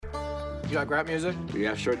You like rap music?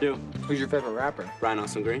 Yeah, sure do. Who's your favorite rapper? Brian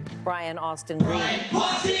Austin Green. Brian Austin Green.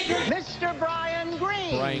 Mr. Brian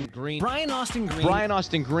Green. Brian Green. Brian Austin Green. Brian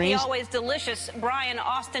Austin Green. The always delicious Brian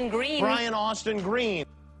Austin Green. Brian Austin Green.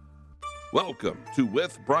 Welcome to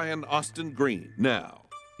With Brian Austin Green. Now,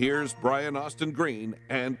 here's Brian Austin Green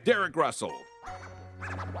and Derek Russell.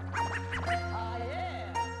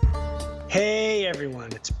 Hey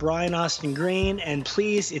everyone, it's Brian Austin Green, and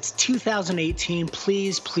please, it's 2018.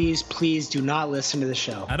 Please, please, please do not listen to the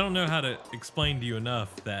show. I don't know how to explain to you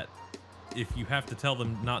enough that if you have to tell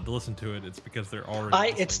them not to listen to it, it's because they're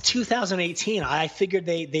already It's 2018. I figured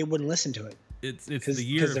they wouldn't listen to it. It's the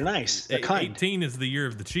year because they're nice. They're kind. 18 is the year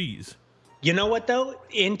of the cheese. You know what though?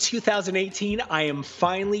 In 2018, I am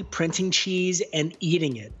finally printing cheese and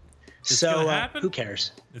eating it. It's gonna happen? Who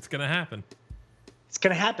cares? It's gonna happen. It's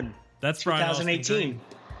gonna happen. That's 2018.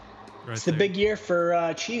 Right it's the there. big year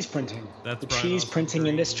for cheese printing. That's the Brian cheese Austin printing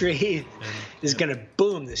Green. industry is going to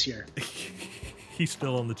boom this year. He's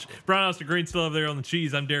still on the Brian Austin Green still over there on the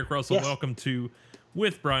cheese. I'm Derek Russell. Yes. Welcome to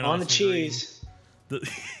With Brian On Austin the cheese. Green.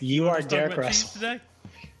 You are Let's talk Derek about cheese Russell. today.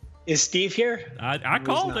 Is Steve here? I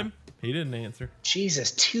called him. He didn't answer. Jesus,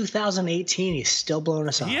 2018, he's still blowing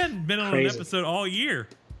us off. He hadn't been on Crazy. an episode all year.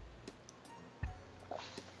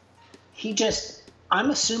 I'm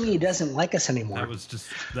assuming he doesn't like us anymore. That was just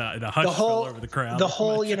the hush fell over the crowd. The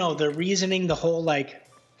whole, the reasoning, the whole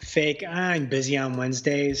fake, I'm busy on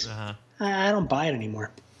Wednesdays. Uh-huh. I don't buy it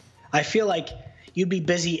anymore. I feel like you'd be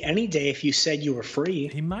busy any day if you said you were free.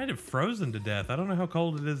 He might have frozen to death. I don't know how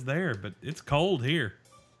cold it is there, but it's cold here.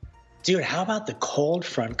 Dude, how about the cold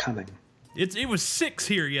front coming? It was 6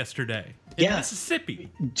 here yesterday in Mississippi.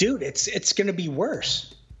 Dude, it's going to be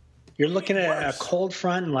worse. You're looking at a cold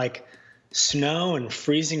front and snow and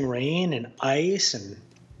freezing rain and ice and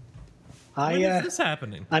When is this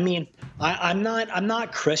happening? I mean, I'm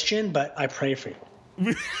not Christian, but I pray for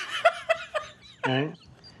you. All right?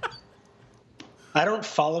 I don't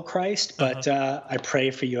follow Christ, but I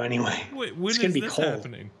pray for you anyway. Wait, when it's is gonna be this cold.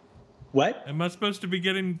 happening? What? Am I supposed to be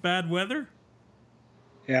getting bad weather?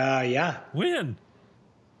 Yeah. When?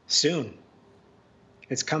 Soon.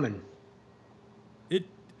 It's coming.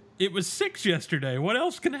 It was 6 yesterday. What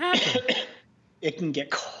else can happen? It can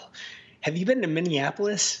get cold. Have you been to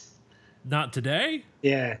Minneapolis? Not today.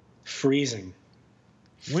 Yeah, freezing.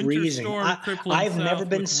 Winter storm crippling I've south never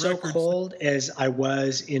been with so records. cold as I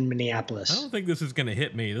was in I Minneapolis. don't think this is going to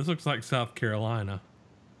hit me. This looks like South Carolina.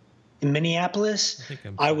 In Minneapolis, I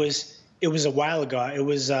think it was a while ago. It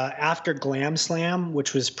was after Glam Slam,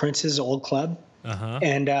 which was Prince's old club. Uh-huh.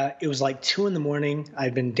 And it was 2 a.m.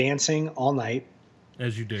 I'd been dancing all night.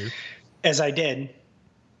 As you do. As I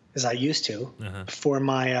used to, before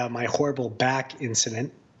my my horrible back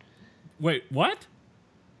incident. Wait, what?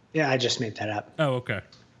 Yeah, I just made that up. Oh, okay.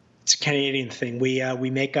 It's a Canadian thing. We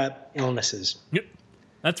make up illnesses. Yep.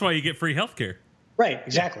 That's why you get free health care. Right,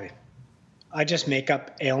 exactly. Yeah. I just make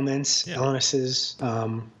up ailments, illnesses,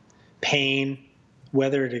 pain,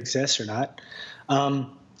 whether it exists or not.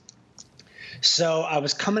 So I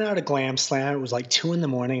was coming out of Glam Slam. It was 2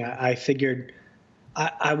 a.m. I figured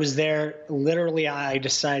I was there. Literally, I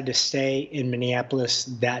decided to stay in Minneapolis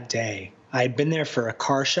that day. I had been there for a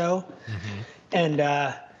car show, and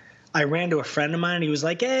I ran to a friend of mine. He was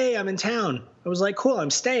like, "Hey, I'm in town." I was like, "Cool, I'm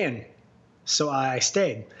staying." So I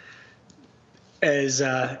stayed, as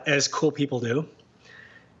cool people do.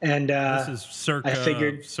 And this is circa. I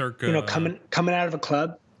figured, coming out of a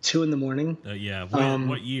club, 2 a.m. Yeah.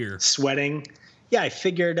 What year? Sweating. Yeah, I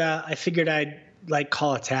figured I'd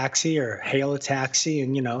call a taxi or hail a taxi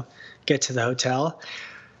and get to the hotel.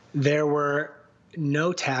 There were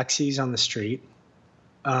no taxis on the street.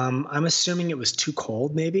 I'm assuming it was too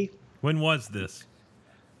cold, maybe. When was this?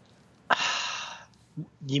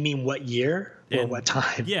 You mean what year or what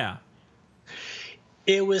time? Yeah.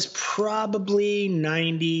 It was probably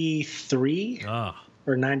 93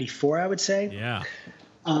 or 94, I would say. Yeah.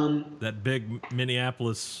 That big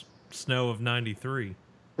Minneapolis snow of 93.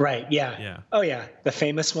 Right, yeah. Yeah. Oh, yeah. The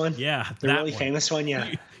famous one? Yeah. The really famous one,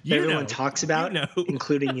 yeah. You Everyone know. talks about,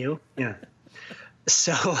 including you. Yeah.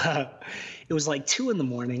 So it was 2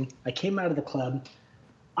 a.m. I came out of the club.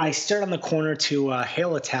 I stood on the corner to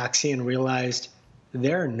hail a taxi and realized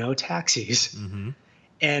there are no taxis. Mm-hmm.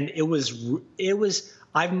 And it was,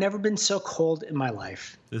 I've never been so cold in my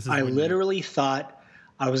life. I when literally thought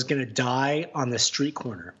I was going to die on the street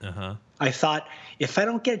corner. Uh-huh. I thought, if I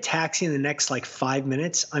don't get a taxi in the next 5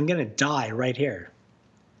 minutes, I'm going to die right here.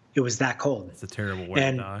 It was that cold. It's a terrible way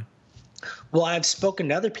to die. Well, I've spoken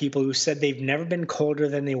to other people who said they've never been colder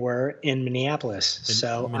than they were in Minneapolis.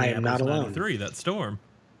 So I am not alone. 93, that storm.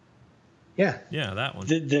 Yeah. Yeah, that one.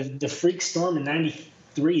 The freak storm in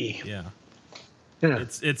 '93. Yeah. Yeah.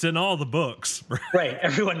 It's in all the books. Right.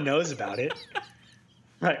 Everyone knows about it.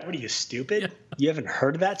 Right. What are you, stupid? You haven't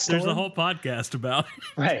heard of that storm? There's a whole podcast about it.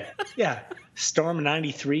 Right. Yeah. Storm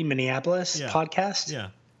 93 Minneapolis Yeah. podcast. Yeah.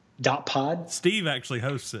 .pod. Steve actually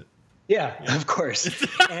hosts it. Yeah, of course.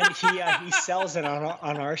 And he sells it on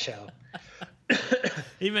our show.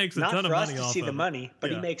 He makes a Not ton of for us money to off see of the it. money, but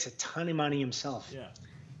Yeah. he makes a ton of money himself. Yeah.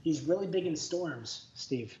 He's really big in storms,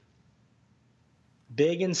 Steve.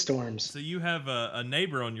 Big in storms. So you have a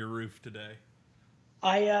neighbor on your roof today.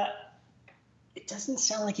 It doesn't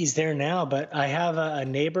sound like he's there now, but I have a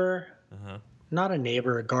neighbor, not a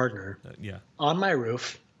neighbor, a gardener, Yeah. on my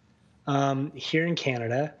roof here in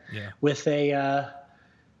Canada Yeah. with a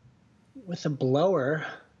blower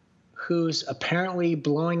who's apparently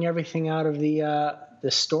blowing everything out of the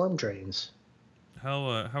storm drains. How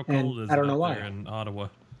And cold is I it don't know up why. there in Ottawa?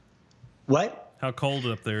 What? How cold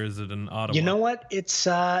up there is it in Ottawa? You know what? It's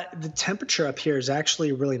the temperature up here is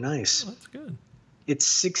actually really nice. That's good. It's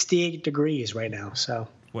 68 degrees right now, so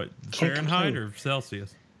What, Can't Fahrenheit complain. or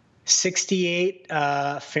Celsius? 68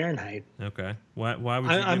 Fahrenheit. Okay. Why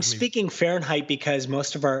would you give I'm me speaking Fahrenheit because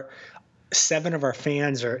most of our 7 of our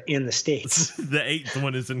fans are in the States. the eighth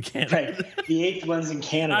one is in Canada? Right. The 8th one's in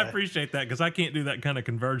Canada. I appreciate that because I can't do that kind of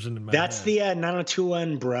conversion in my That's head. the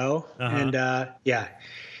 9021 bro. Uh-huh. And yeah.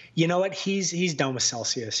 You know what? He's done with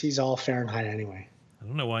Celsius. He's all Fahrenheit anyway. I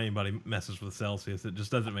don't know why anybody messes with Celsius. It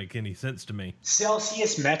just doesn't make any sense to me.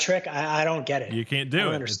 Celsius metric, I don't get it. You can't I do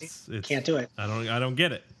don't it. understand. Can't do it. I don't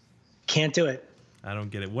get it. Can't do it. I don't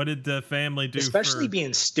get it. What did the family do? Especially for...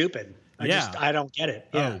 being stupid. Yeah. I don't get it.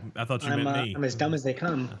 Yeah. Oh, I thought you meant me. I'm as dumb as they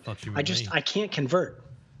come. I thought you meant me. I can't convert.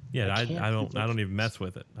 Yeah, I can't don't convert. even mess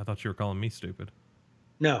with it. I thought you were calling me stupid.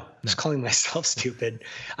 No, I was calling myself stupid.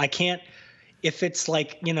 I can't. If it's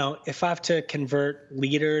like, if I have to convert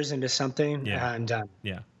liters into something, Yeah. I'm done.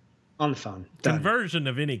 Yeah. On the phone. Done. Conversion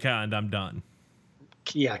of any kind, I'm done.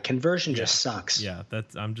 Yeah, conversion just sucks. Yeah,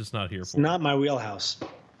 I'm just not here It's for it. not my wheelhouse.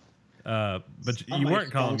 But not you my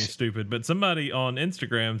weren't calling me function. stupid. But somebody on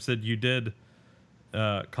Instagram said you did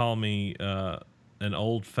call me an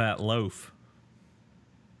old fat loaf.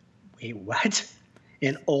 Wait, what?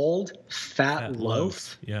 An old fat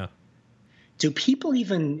loaf? Yeah. Do people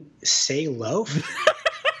even say loaf?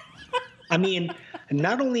 I mean,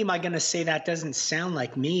 not only am I going to say that doesn't sound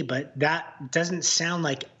like me, but that doesn't sound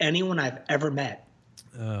like anyone I've ever met.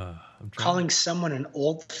 I'm trying. Calling someone an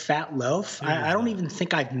old fat loaf? I don't even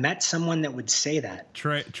think I've met someone that would say that.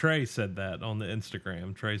 Trey said that on the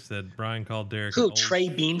Instagram. Trey said Brian called Derek. an Who, old- Trey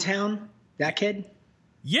Beantown? That kid?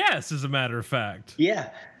 Yes, as a matter of fact. Yeah.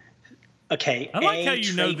 Okay. I like how you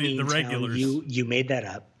Trey know the Beantown, regulars. You made that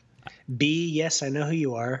up. B, yes, I know who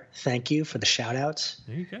you are. Thank you for the shout outs.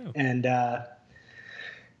 There you go. And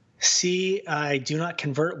C, I do not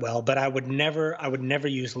convert well, but I would never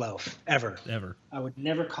use loaf ever. Ever. I would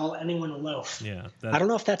never call anyone a loaf. Yeah. I don't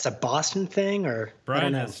know if that's a Boston thing or I Brian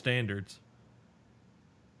don't know. has standards.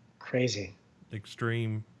 Crazy.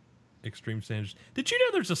 Extreme standards. Did you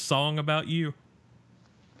know there's a song about you?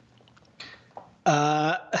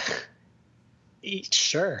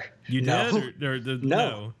 Sure. You No. did? Or No.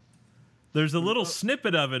 No. There's a little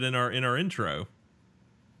snippet of it in our intro.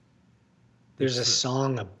 There's a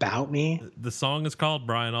song about me. The song is called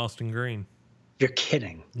Brian Austin Green. You're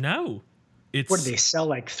kidding. No. It's What, do they sell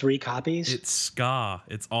like 3 copies? It's ska.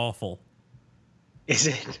 It's awful. Is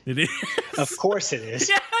it? It is. Of course it is.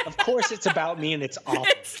 Yeah. Of course it's about me and it's awful.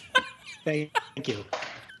 Thank you.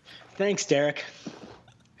 Thanks, Derek.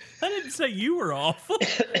 I didn't say you were awful.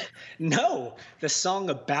 No, the song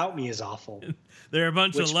about me is awful. They're a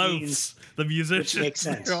bunch Which of loafs. means- The musicians. makes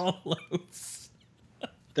sense. They're all loafs.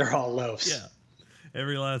 They're all loafs. Yeah.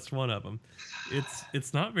 Every last one of them.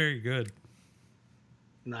 It's not very good.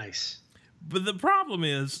 Nice. But the problem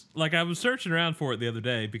is, like, I was searching around for it the other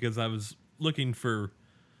day because I was looking for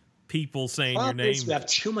people saying your Problem name. is you have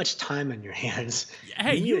too much time on your hands.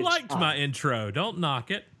 Hey, need you a liked job. my intro. Don't knock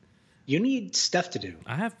it. You need stuff to do.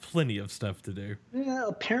 I have plenty of stuff to do. Yeah,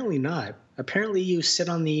 apparently not. Apparently you sit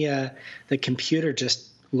on the computer just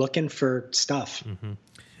looking for stuff.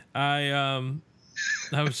 I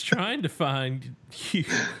was trying to find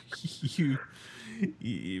you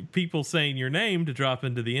people saying your name to drop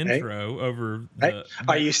into the intro over Right? the.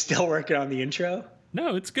 Are you still working on the intro?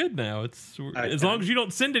 No, it's good now. It's as Okay. long as you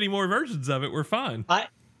don't send any more versions of it, we're fine.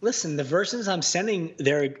 Listen, the versions I'm sending,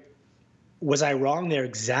 was I wrong? They're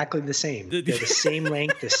exactly the same. They're the same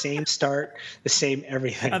length, the same start, the same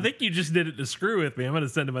everything. I think you just did it to screw with me. I'm going to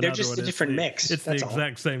send him another one. just a It's different the- mix, It's that's the all.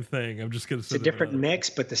 exact same thing. I'm just going to It's a different mix,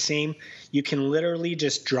 but the same. You can literally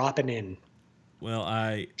just drop it in.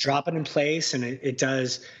 Well, drop it in place, and it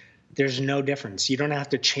does. There's no difference. You don't have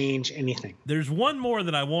to change anything. There's one more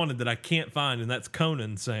that I wanted that I can't find, and that's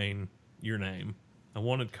Conan saying your name. I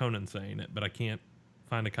wanted Conan saying it, but I can't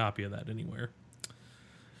find a copy of that anywhere.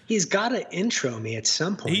 He's got to intro me at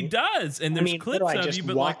some point. He does, and there's clips what do I of just you,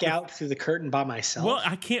 but walk out through the curtain by myself? Well,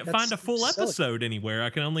 I can't find a full silly. episode anywhere. I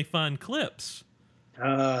can only find clips.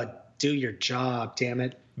 Do your job, damn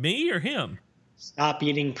it. Me or him? Stop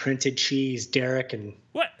eating printed cheese, Derek, and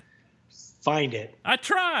What? find it. I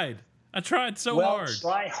tried so hard.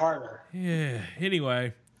 Try harder. Yeah.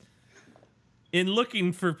 Anyway, in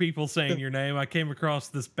looking for people saying your name, I came across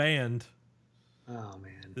this band. Oh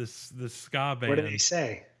man. This ska band. What do they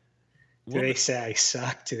say? Do Well, they say I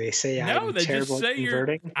suck? Do they say no, I'm they terrible just at say you're.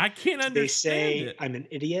 converting? I can't Do they understand say it. I'm an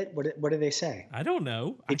idiot? What do they say? I don't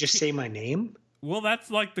know. They just say my name? Well, that's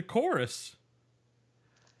like the chorus.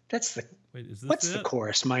 That's the Wait, is this What's it? the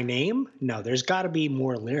chorus? My name? No, there's got to be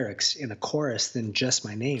more lyrics in a chorus than just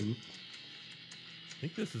my name. I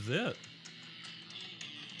think this is it.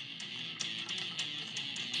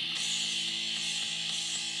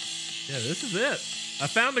 Yeah, this is it. I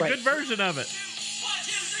found a Right. good version of it.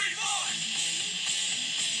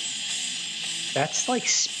 That's like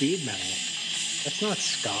speed metal. That's not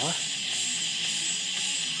ska.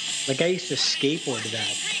 Like I used to skateboard to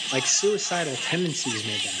that. Like Suicidal Tendencies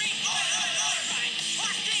made that.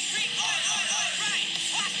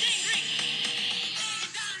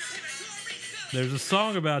 There's a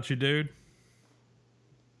song about you, dude.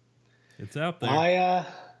 It's out there.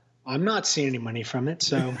 I'm not seeing any money from it,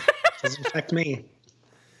 so it doesn't affect me.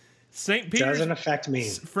 St. Peter's Doesn't affect me.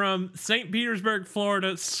 from St. Petersburg,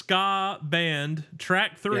 Florida, ska band,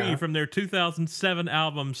 track 3 Yeah. from their 2007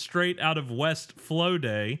 album, Straight Out of West Flow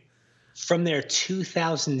Day. From their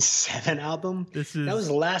 2007 album. This is- that was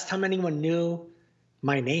the last time anyone knew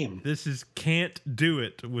my name. This is Can't Do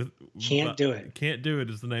It with Can't Do It. Can't Do It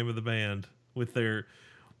is the name of the band with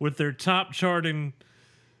their top charting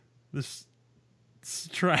this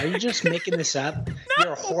track. Are you just making this up?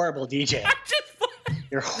 You're a horrible DJ.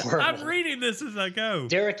 You're horrible. I'm reading this as I go.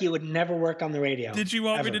 Derek, you would never work on the radio. Did you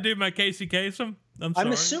want me ever. to do my Casey Kasem? I'm sorry.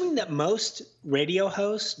 I'm assuming that most radio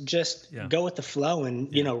hosts just Yeah. go with the flow and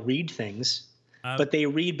read things, I'm- but they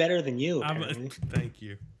read better than you apparently Thank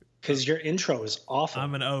you. because your intro is awful.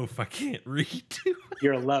 I'm an oaf. I can't read.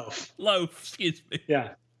 You're a loaf. Loaf. Excuse me. Yeah,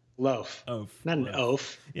 loaf. Oaf. Not an Loaf.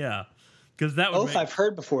 oaf. Yeah. Because that would Oaf make, I've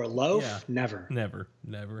heard before. Loaf, Yeah. never.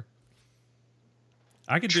 Never.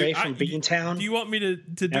 I could Trey do from Beantown? Do you want me to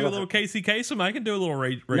do Never a little heard. Casey Kasem? I can do a little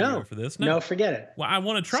radio No, for this. No, forget it. Well, I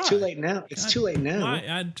want to try. It's too late now. It's too late now. Why?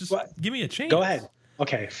 I just What? give me a chance. Go ahead.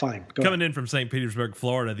 Okay, fine. Go Coming ahead. in from St. Petersburg,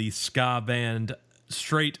 Florida, the ska band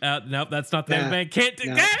Straight Out. Nope, that's not the name of the Nah. band. Can't do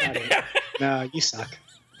No, it's not it. No, you suck.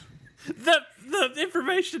 the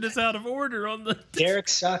information is out of order on the. Derek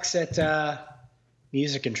sucks at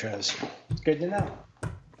music intros. It's good to know.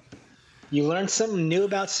 You learn something new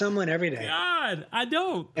about someone every day. God, I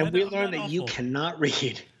don't. And we I'm learned not that you awful. cannot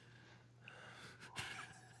read.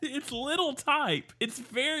 It's little type. It's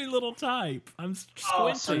very little type. I'm squinting.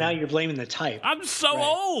 Oh, so now you're blaming the type. I'm so Right.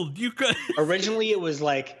 old. You could. Originally, it was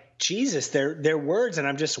like, Jesus, they're words, and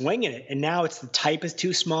I'm just winging it. And now it's the type is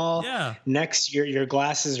too small. Yeah. Next, your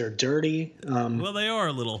glasses are dirty. Well, they are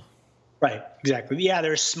a little. Right, exactly. Yeah,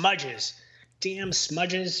 there's smudges. Damn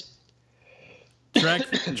smudges.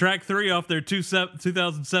 Track 3 off their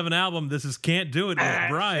 2007 album. This is Can't Do It with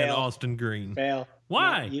Brian fail. Austin Green. Fail.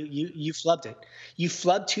 Why? No, you flubbed it. You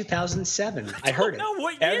flubbed 2007. I heard it. know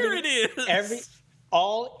what year it is.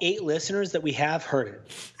 All 8 listeners that we have heard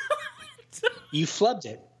it. You flubbed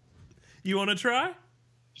it. You want to try?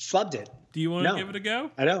 You flubbed it. Do you want to No. give it a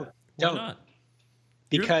go? I don't. Why Don't. not?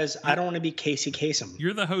 Because I don't want to be Casey Kasem.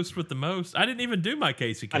 You're the host with the most. I didn't even do my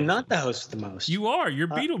Casey Kasem. I'm not the host with the most. You are. You're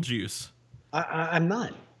Beetlejuice. I'm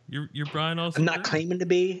not. You're Brian Austin. I'm not Green. claiming to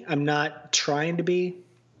be. I'm not trying to be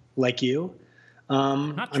like you.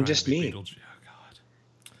 I'm not I'm just trying to be me. Beetlejuice. Oh, God.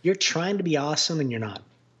 You're trying to be awesome and you're not.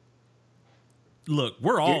 Look,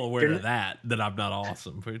 we're all You're aware not- of that I'm not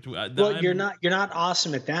awesome. Well, you're not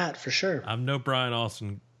awesome at that for sure. I'm no Brian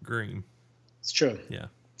Austin Green. It's true. Yeah.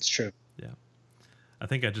 It's true. Yeah. I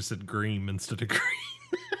think I just said Green instead of Green.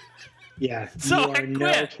 Yeah. So you I are no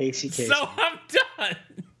quit. Casey Kasem. So I'm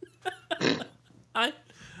done.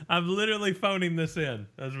 I'm literally phoning this in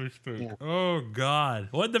as we speak. Yeah. Oh God,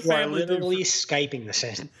 what the You are family do? literally Skyping this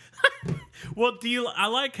in. Well, I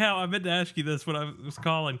like how I meant to ask you this when I was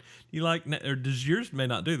calling. You like, or does yours may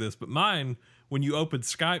not do this, but mine, when you open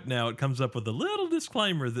Skype now, it comes up with a little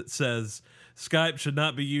disclaimer that says Skype should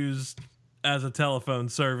not be used as a telephone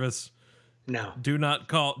service. No. Do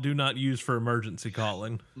not use for emergency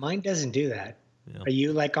calling. Mine doesn't do that. Yeah. Are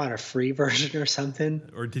you like on a free version or something?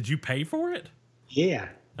 Or did you pay for it? Yeah.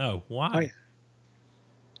 Oh, why? Oh, yeah.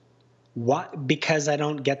 What? Because I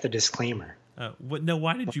don't get the disclaimer. No,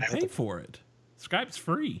 why did you pay for it? Skype's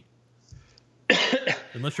free.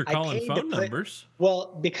 Unless you're calling paid phone numbers.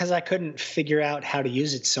 Well, because I couldn't figure out how to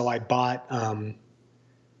use it, so I bought time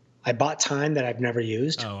that I've never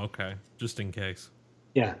used. Oh, okay. Just in case.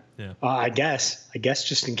 Yeah. Yeah. I guess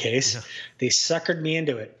just in case. Yeah. They suckered me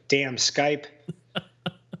into it. Damn Skype.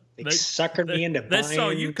 They suckered me into They buying saw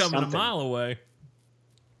you coming something. a mile away.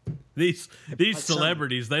 These something.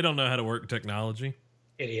 celebrities, they don't know how to work technology.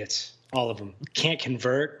 Idiots. All of them. Can't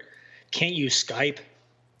convert. Can't use Skype.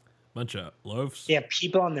 Bunch of loafs. They have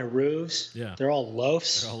people on their roofs. Yeah. They're all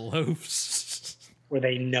loafs. They're all loafs. Were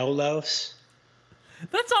they no loafs?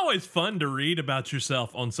 That's always fun to read about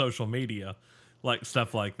yourself on social media. Like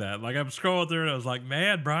stuff like that. Like I'm scrolling through and I was like,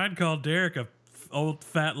 man, Brian called Derek a old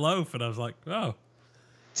fat loaf. And I was like, oh.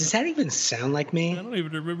 Does that even sound like me? I don't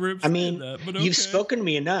even remember him I saying mean, that. But you've okay. spoken to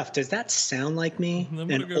me enough. Does that sound like me?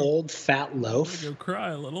 An old fat loaf? Go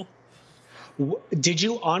cry a little. Did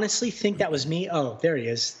you honestly think that was me? Oh, there he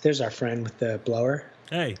is. There's our friend with the blower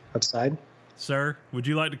Hey, outside. sir, would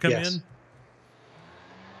you like to come Yes. in?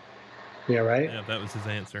 Yeah, right? Yeah, that was his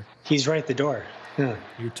answer. He's right at the door. Huh.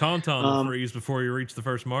 Your tauntaun will freeze before you reach the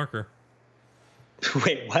first marker.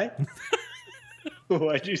 Wait, what?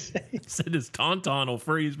 What'd you say? He said his tauntaun will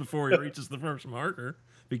freeze before he reaches the first marker.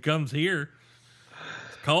 If he comes here,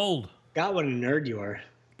 it's cold. God, what a nerd you are.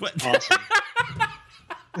 But Awesome.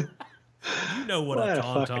 you know what What a a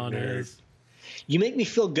fucking tauntaun nerd. is. You make me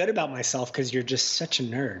feel good about myself because you're just such a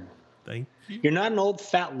nerd. Thank you. You're not an old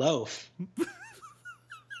fat loaf.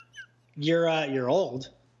 You're old.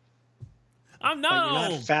 I'm But not you're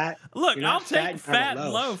old. not fat. Look, You're not I'll take you're not a fat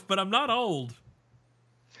and loaf. loaf, but I'm not old.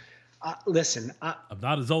 Listen, I'm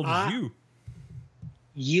not as old as you.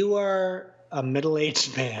 you are a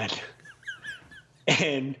middle-aged man,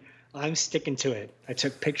 and I'm sticking to it. I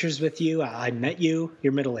took pictures with you. I met you.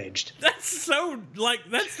 You're middle-aged. That's so,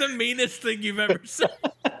 that's the meanest thing you've ever said.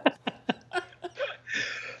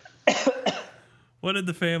 What did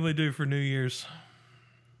the family do for New Year's?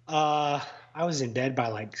 I was in bed by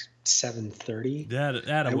like 7:30.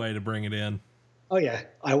 That a way to bring it in. Oh yeah,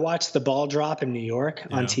 I watched the ball drop in New York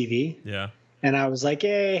on TV, Yeah, and I was like,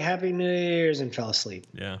 "Hey, Happy New Year's," and fell asleep.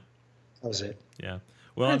 yeah, That was it. yeah.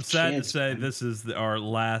 Well, I I'm have sad kids, to say man. this is our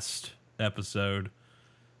last episode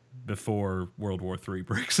before World War III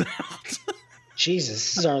breaks out. Jesus,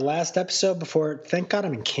 this is our last episode before. Thank God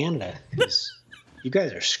I'm in Canada, 'cause you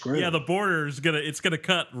guys are screwed. Yeah, the border is gonna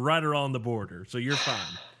cut right around the border, so you're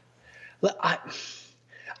fine. Look,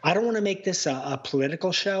 I don't want to make this a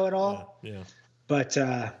political show at all, Yeah. but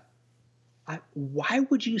why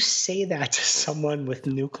would you say that to someone with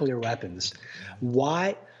nuclear weapons?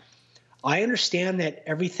 Why? I understand that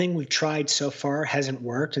everything we've tried so far hasn't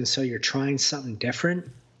worked, and so you're trying something different.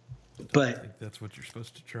 I But think that's what you're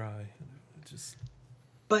supposed to try. Just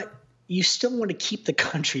you still want to keep the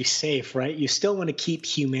country safe, right? You still want to keep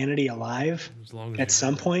humanity alive as long as at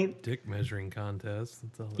some point. dick measuring contest.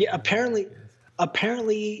 That's all that Yeah, matters.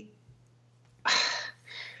 apparently,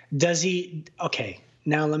 does he? Okay,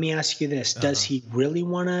 now let me ask you this: does he really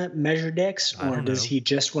want to measure dicks, I or don't does know. he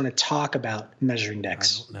just want to talk about measuring I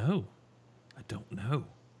dicks? I don't know.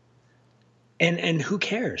 And who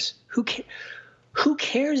cares? Who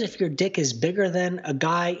cares if your dick is bigger than a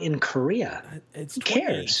guy in Korea? It's Who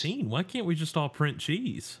cares? 2018. Why can't we just all print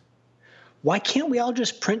cheese? Why can't we all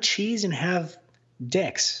just print cheese and have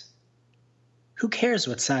dicks? Who cares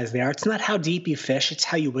what size they are? It's not how deep you fish; it's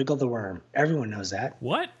how you wiggle the worm. Everyone knows that.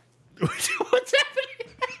 What? What's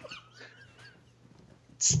happening?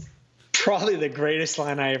 It's probably the greatest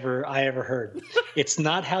line I ever heard. It's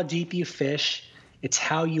not how deep you fish; it's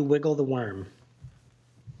how you wiggle the worm.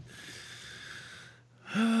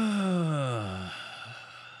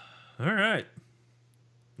 All right.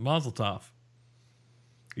 Mazel tov.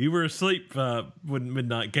 You were asleep when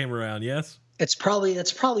midnight came around, yes? That's probably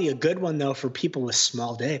a good one though for people with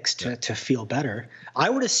small dicks to feel better. I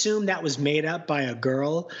would assume that was made up by a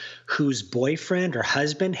girl whose boyfriend or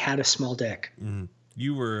husband had a small dick.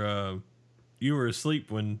 You were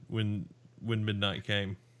asleep when midnight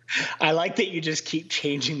came. I like that you just keep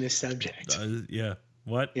changing the subject. Yeah.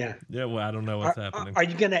 What? Yeah. Yeah, well, I don't know what's happening. Are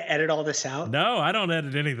you going to edit all this out? No, I don't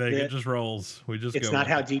edit anything. Yeah. It just rolls. We just It's go not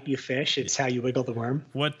with how it. deep you fish; it's how you wiggle the worm.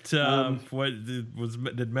 What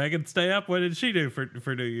did Megan stay up? What did she do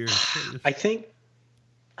for New Year's? I think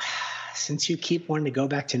since you keep wanting to go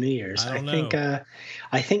back to New Year's, I don't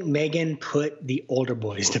I think Megan put the older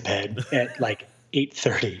boys to bed at like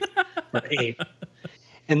 8:30 or 8,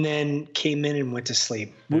 and then came in and went to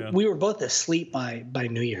sleep. Yeah. We were both asleep by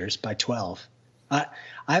New Year's, by 12. I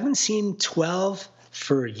haven't seen 12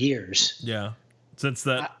 for years. Yeah. Since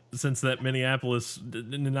that Minneapolis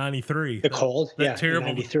in 93. The cold, that yeah, terrible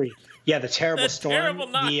 93. Yeah, the terrible that storm, terrible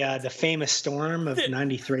night. the famous storm of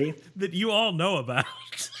 93. that you all know about.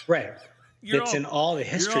 Right. You're It's all- in all the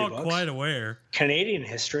history You're all books. quite aware. Canadian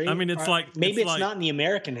history. I mean, it's like- maybe it's it's like- not in the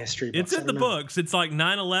American history books. It's I in the don't know. books. It's like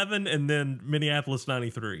 9/11 and then Minneapolis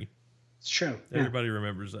 93. It's true. Yeah. Everybody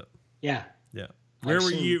remembers it. Yeah. Yeah. Where were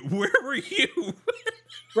seen- you? Where were you?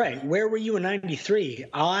 Right. Where were you in 93?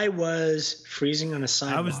 I was freezing on a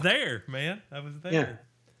sidewalk. I was there, man. I was there.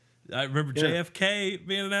 I remember Yeah. JFK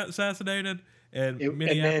being assassinated and And then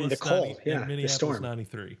Minneapolis the cold, 90 yeah, and the Minneapolis storm.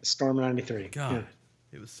 93. Storm of 93. God, Yeah.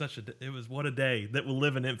 it was it was what a day that will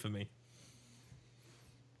live in infamy.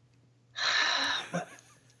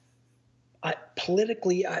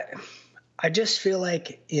 Politically, I just feel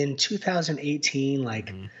like in 2018,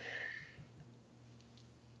 like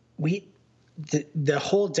the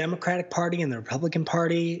whole Democratic Party and the Republican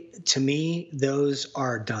Party, to me, those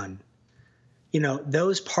are done. You know,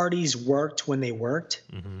 those parties worked when they worked,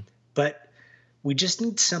 but we just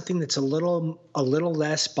need something that's a little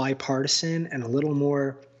less bipartisan and a little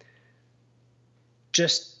more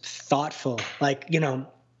just thoughtful. Like, you know,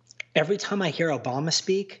 every time I hear Obama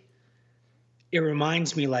speak, it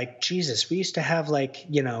reminds me, like, Jesus, we used to have, like,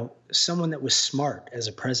 you know, someone that was smart as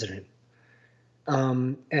a president.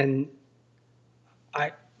 And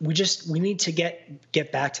we need to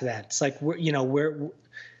get back to that. It's like,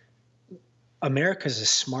 America's a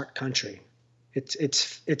smart country.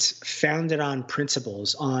 It's founded on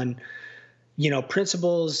principles,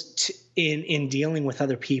 in dealing with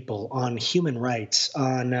other people, on human rights,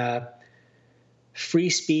 on free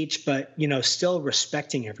speech, but, you know, still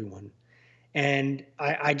respecting everyone. And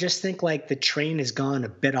I just think, like, the train has gone a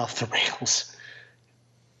bit off the rails.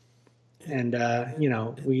 And, you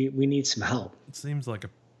know, we need some help. It seems like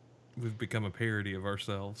we've become a parody of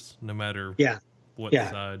ourselves, no matter what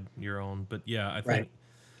side you're on. But yeah,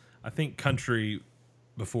 I think country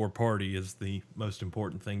before party is the most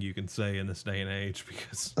important thing you can say in this day and age,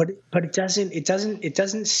 because but it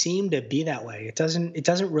doesn't seem to be that way. It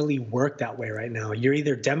doesn't really work that way right now. You're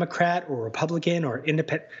either Democrat or Republican or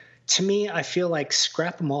independent. To me, I feel like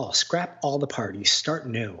scrap them all. Scrap all the parties. Start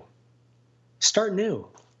new.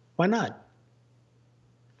 Why not?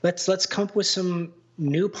 Let's come up with some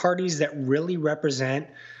new parties that really represent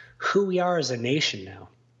who we are as a nation now.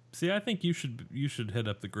 See, I think you should head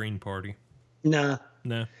up the Green Party. Nah.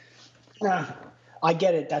 No. I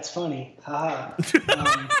get it. That's funny.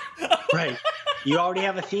 Right. You already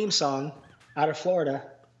have a theme song out of Florida.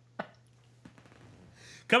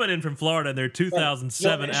 Coming in from Florida, their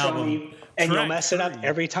 2007 album. And you'll Track mess it up 3.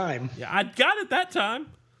 every time. Yeah, I got it that time.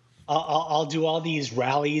 I'll do all these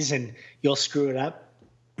rallies and you'll screw it up.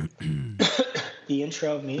 The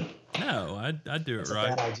intro of me. No, I do it It's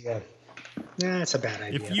right. a bad idea. Nah, it's a bad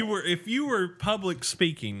idea. If you were public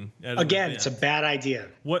speaking at an Again, event, it's a bad idea.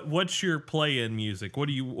 what's your play-in music? What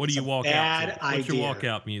do you walk out bad to? What's your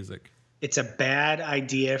idea. walkout music? It's a bad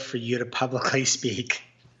idea for you to publicly speak.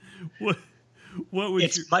 What would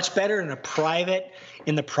It's you? much better in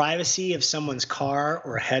the privacy of someone's car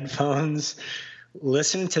or headphones,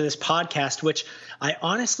 listening to this podcast, which I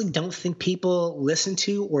honestly don't think people listen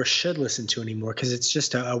to or should listen to anymore, because it's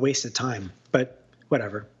just a waste of time. But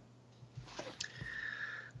whatever.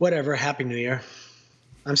 Happy New Year.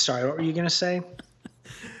 I'm sorry. What were you going to say?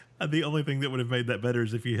 The only thing that would have made that better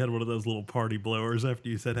is if you had one of those little party blowers after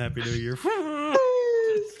you said Happy New Year.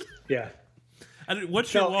 Yeah.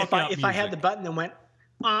 What's your So walkout if I had music? the button that went,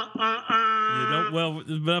 You don't. Well,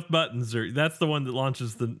 enough buttons. That's the one that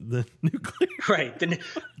launches the nuclear. right.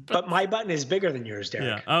 But my button is bigger than yours, Derek.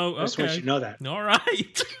 Yeah. Oh, okay. I just want you to know that. All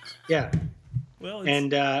right. Yeah. Well,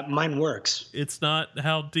 And mine works. it's not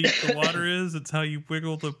how deep the water is; it's how you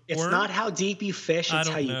wiggle the It's worm. not how deep you fish. I It's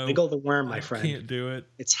don't how you know. wiggle the worm, my I friend. can't do it.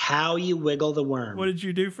 It's how you wiggle the worm. What did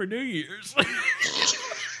you do for New Year's?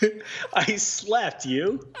 I slept,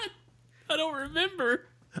 you? I don't remember.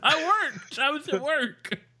 I worked. I was at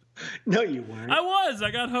work. No, you weren't. I was. I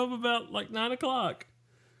got home about like 9:00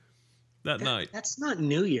 that night. That's not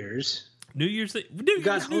New Year's. New Year's Eve. You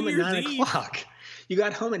got home at 9 o'clock. You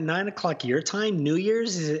got home at 9 o'clock your time. New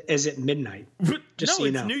Year's is at midnight. Just No, so you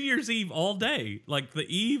it's know. New Year's Eve all day. Like the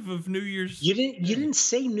eve of New Year's. You didn't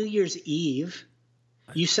say New Year's Eve.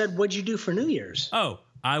 You said, what'd you do for New Year's? Oh,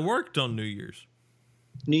 I worked on New Year's.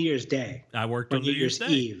 New Year's Day. I worked on New Year's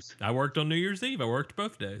Eve. I worked on New Year's Eve. I worked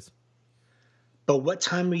both days. But what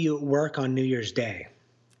time were you at work on New Year's Day?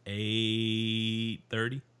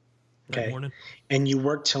 8:30 that morning. And you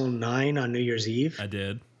worked till 9 on New Year's Eve? I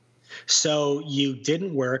did. So you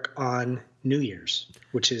didn't work on New Year's,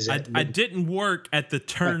 which is... I didn't work at the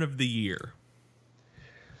turn of the year.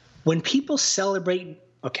 When people celebrate...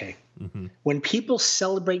 Okay. Mm-hmm. When people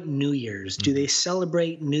celebrate New Year's, do they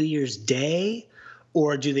celebrate New Year's Day,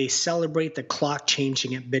 or do they celebrate the clock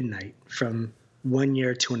changing at midnight from one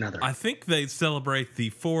year to another? I think they celebrate the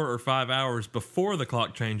 4 or 5 hours before the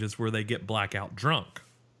clock changes, where they get blackout drunk.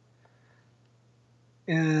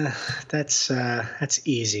 That's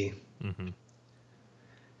easy. Mm-hmm.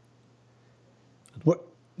 What?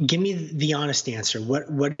 Give me the honest answer.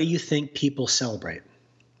 What do you think people celebrate?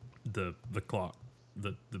 The clock.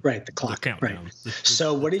 The clock. The countdown. Right.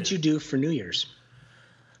 So what did you do for New Year's?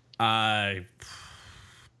 I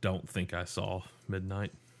don't think I saw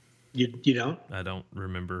midnight. You don't? I don't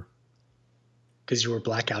remember. Because you were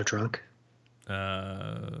blackout drunk?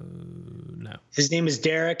 No. His name is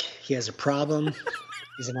Derek. He has a problem.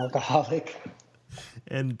 He's an alcoholic.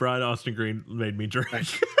 And Brian Austin Green made me drink.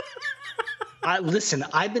 Right. Listen,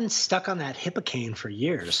 I've been stuck on that Hippocaine for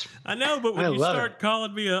years. I know, but when you start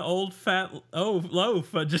calling me an old fat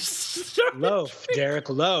loaf, I just loaf, Derek,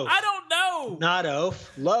 loaf. I don't know. Not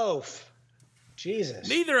oaf, loaf. Jesus.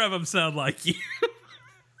 Neither of them sound like you.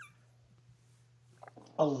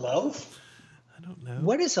 A loaf? I don't know.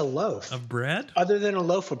 What is a loaf? Of bread? Other than a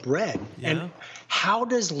loaf of bread. Yeah. And how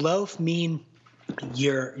does loaf mean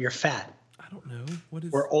you're fat? I don't know. What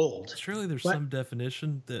is? Or old? Surely there's some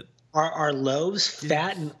definition that. Are loaves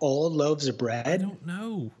fat and old loaves of bread? I don't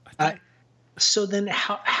know. So then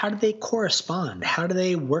how do they correspond? How do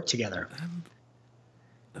they work together?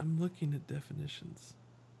 I'm looking at definitions.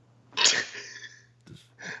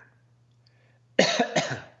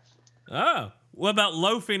 Oh, what about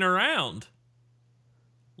loafing around?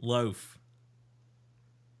 Loaf.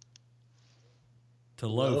 To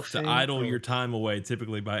loaf, to idle your time away,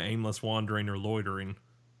 typically by aimless wandering or loitering.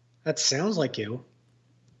 That sounds like you.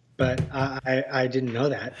 But I didn't know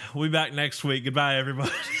that. We'll be back next week. Goodbye,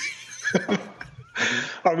 everybody.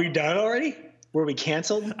 Are we done already? Were we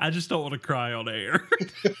canceled? I just don't want to cry on air.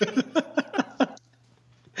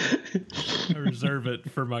 I reserve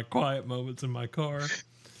it for my quiet moments in my car.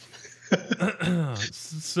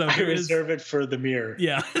 So I reserve it for the mirror.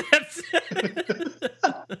 Yeah.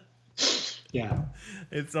 Yeah.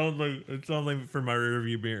 It's only for my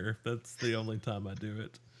rearview mirror. That's the only time I do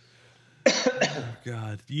it. Oh,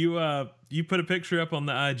 God, you put a picture up on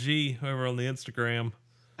the IG over on the Instagram.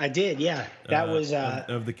 I did, yeah. That was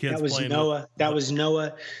of the kids. That was playing Noah. That was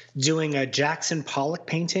Noah doing a Jackson Pollock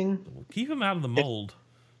painting. Keep him out of the mold.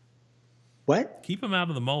 What? Keep him out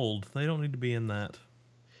of the mold. They don't need to be in that.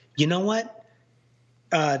 You know what?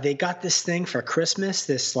 They got this thing for Christmas.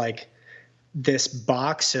 This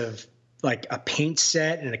box of like a paint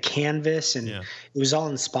set and a canvas, and it was all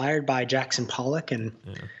inspired by Jackson Pollock, and.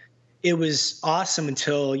 Yeah. It was awesome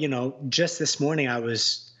until, just this morning I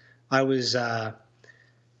was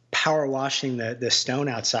power washing the stone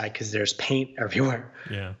outside because there's paint everywhere.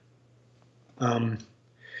 Yeah.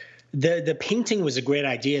 The painting was a great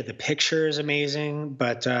idea. The picture is amazing,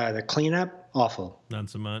 but the cleanup, awful. Not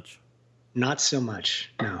so much. Not so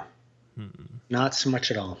much. No. Not so much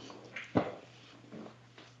at all.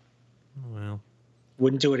 Well.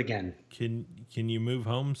 Wouldn't do it again. Can you move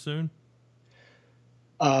home soon?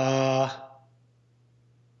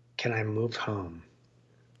 Can I move home?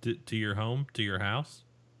 To your home? To your house?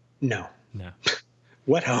 No. No.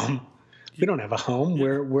 What home? We don't have a home.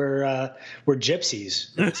 Yeah. We're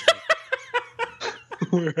gypsies.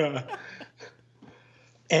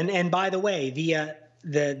 And by the way,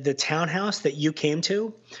 the townhouse that you came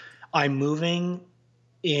to, I'm moving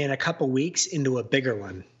in a couple weeks into a bigger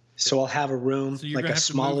one. So I'll have a room, like a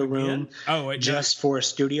smaller room, just for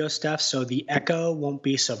studio stuff. So the echo won't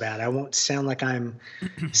be so bad. I won't sound like I'm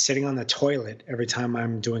sitting on the toilet every time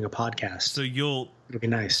I'm doing a podcast. So it'll be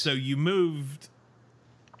nice. So you moved,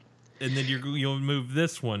 and then you'll move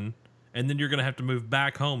this one, and then you're going to have to move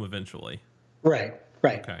back home eventually. Right.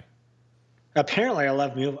 Okay. Apparently, I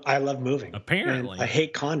love moving. Apparently, and I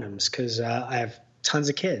hate condoms because I have tons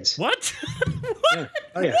of kids. What? Yeah.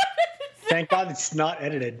 Oh yeah. Thank God it's not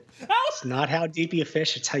edited. It's not how deep you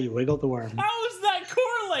fish. It's how you wiggle the worm. How is that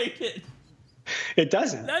correlated? It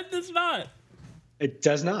doesn't. That does not. It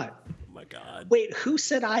does not. Oh my God. Wait, who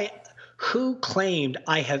claimed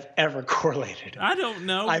I have ever correlated? I don't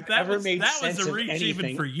know. I've ever made that sense was a of reach anything.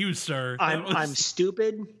 Even for you, sir. I'm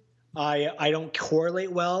stupid. I don't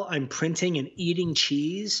correlate well. I'm printing and eating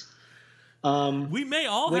cheese. We may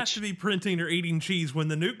all have to be printing or eating cheese when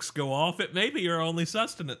the nukes go off. It may be our only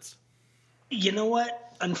sustenance. You know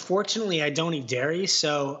what? Unfortunately, I don't eat dairy,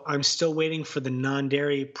 so I'm still waiting for the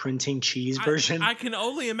non-dairy printing cheese version. I can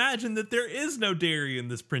only imagine that there is no dairy in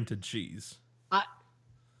this printed cheese.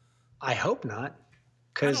 I hope not,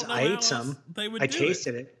 because I ate some. I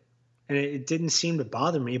tasted it, and it didn't seem to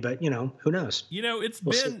bother me. But who knows?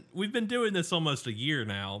 We've been doing this almost a year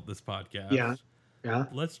now. This podcast. Yeah.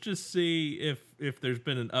 Let's just see if there's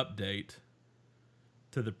been an update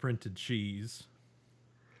to the printed cheese.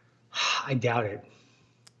 I doubt it.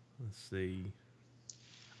 Let's see.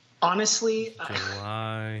 Honestly,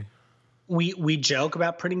 July. We joke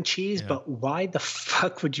about printing cheese, but why the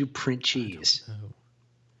fuck would you print cheese? I don't know.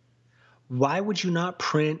 Why would you not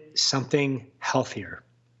print something healthier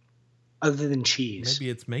other than cheese? Maybe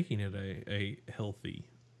it's making it a healthy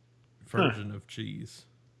version of cheese.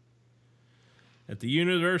 At the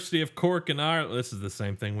University of Cork in Ireland, this is the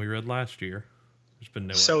same thing we read last year. There's been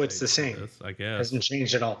no. So it's the same. This, I guess hasn't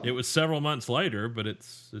changed at all. It was several months later, but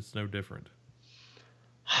it's no different.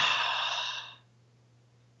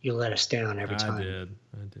 You let us down every time. I did.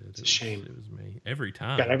 It's a shame. It was me every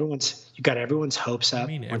time. You got everyone's hopes up.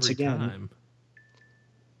 Once again. Time.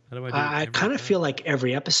 How do I do I kind of feel like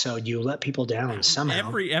every episode you let people down somehow.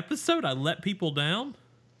 Every episode I let people down?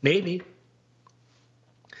 Maybe.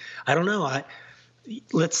 I don't know.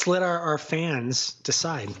 Let's let our fans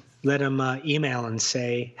decide. Let them email and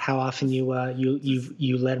say how often you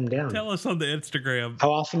let them down. Tell us on the Instagram.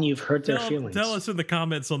 How often you've hurt their feelings. Tell us in the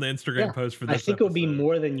comments on the Instagram post for this I think episode. It would be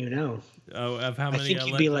more than you know. Oh, of how many I think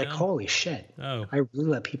you'd be like, holy shit. Oh. I really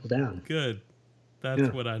let people down. Good.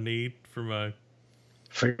 That's what I need for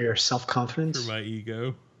your self-confidence? For my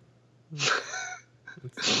ego.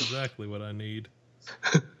 That's exactly what I need.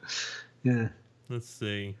 Yeah. Let's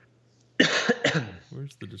see.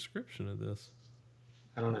 Where's the description of this?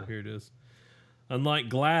 I don't know. Here it is. Unlike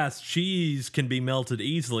glass, cheese can be melted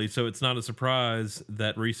easily, so it's not a surprise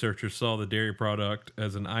that researchers saw the dairy product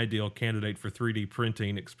as an ideal candidate for 3D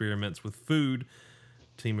printing experiments with food.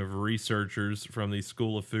 A team of researchers from the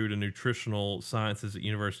School of Food and Nutritional Sciences at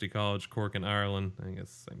University College Cork in Ireland, I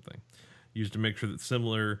guess the same thing, used a mixture that's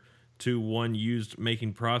similar to one used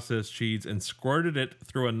making processed cheese and squirted it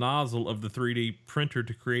through a nozzle of the 3D printer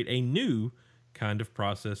to create a new kind of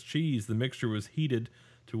processed cheese. The mixture was heated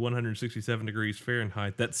to 167 degrees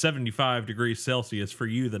Fahrenheit. That's 75 degrees Celsius for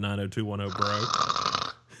you, the 90210 bro.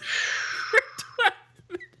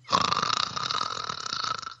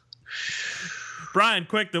 Brian,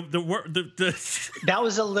 quick! That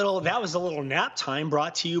was a little nap time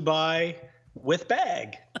brought to you by With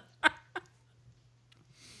Bag.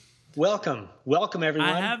 Welcome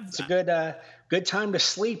everyone. It's a good time to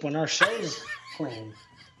sleep when our show is playing.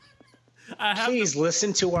 Please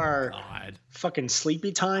listen to our fucking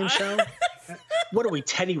sleepy time show. What are we,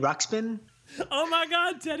 Teddy Ruxpin? Oh my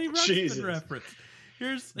God, Teddy Ruxpin reference.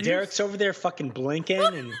 Here's Derek's over there fucking blinking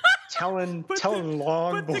and telling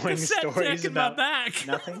long, boring stories about my back,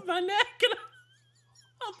 nothing. My neck, and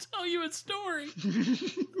I'll tell you a story.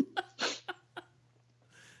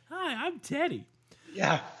 Hi, I'm Teddy.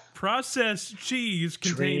 Yeah. Processed cheese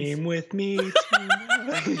contains... Dream with me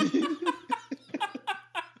tonight.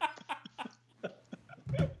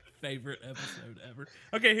 Favorite episode ever.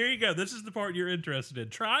 Okay, here you go. This is the part you're interested in.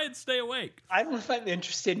 Try and stay awake. I don't know if I'm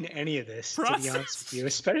interested in any of this, to be honest with you,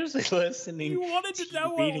 especially listening. You wanted to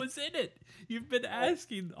know what was in it. You've been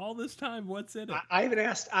asking all this time what's in it. I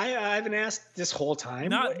haven't asked this whole time.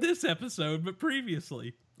 Not this episode, but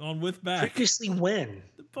previously on With Back. Previously when?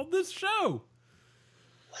 On this show.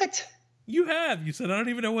 What? You have. You said, I don't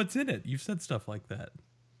even know what's in it. You've said stuff like that.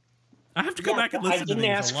 I have to go back and listen to these. I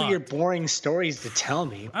didn't ask for your boring stories to tell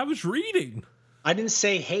me. I was reading. I didn't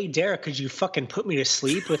say, hey, Derek, could you fucking put me to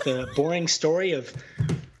sleep with a boring story of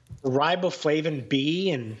riboflavin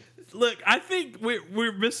B and... Look, I think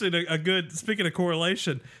we're missing a good, speaking of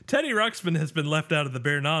correlation, Teddy Ruxpin has been left out of the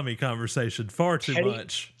Bear Nami conversation far too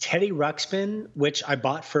much. Teddy Ruxpin, which I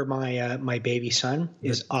bought for my baby son,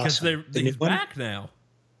 is awesome. Because he's back now.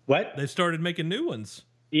 What? They started making new ones.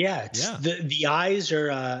 Yeah, the eyes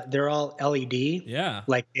are they're all LED. Yeah,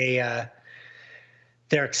 like they're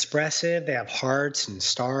expressive. They have hearts and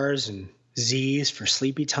stars and Z's for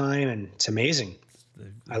sleepy time, and it's amazing.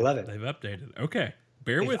 I love it. They've updated. Okay,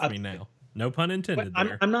 bear with me now. No pun intended.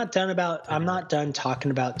 There. I'm not done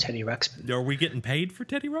talking about Teddy Ruxpin. Are we getting paid for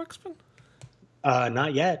Teddy Ruxpin?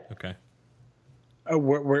 Not yet. Okay.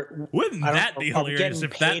 Wouldn't that be hilarious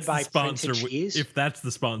if that's the sponsor? If that's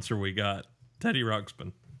the sponsor we got, Teddy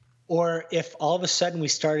Ruxpin. Or if all of a sudden we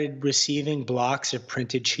started receiving blocks of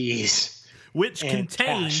printed cheese, which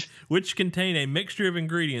contain a mixture of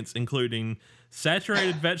ingredients including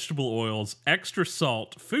saturated vegetable oils, extra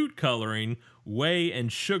salt, food coloring, whey,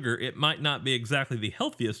 and sugar, it might not be exactly the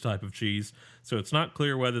healthiest type of cheese, so it's not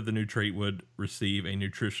clear whether the new treat would receive a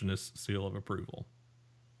nutritionist seal of approval.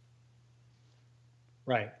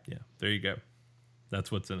 Right. Yeah, there you go.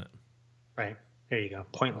 That's what's in it. Right. There you go.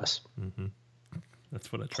 Pointless. Mm-hmm. That's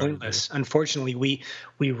what I tried Pointless. to do. Unfortunately, we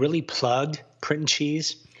really plugged printed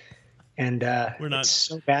cheese, and it's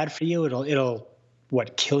so bad for you. It'll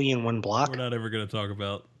kill you in one block. We're not ever going to talk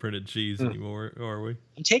about printed cheese anymore, are we?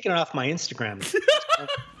 I'm taking it off my Instagram.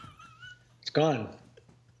 It's gone.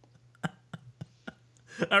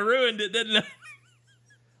 I ruined it, didn't I?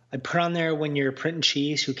 I put on there, when you're printing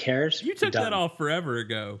cheese, who cares? You took that off forever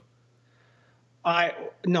ago. I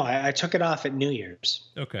took it off at New Year's.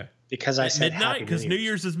 Okay. Because I said midnight, because New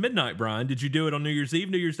Year's is midnight, Brian. Did you do it on New Year's Eve,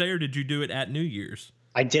 New Year's Day, or did you do it at New Year's?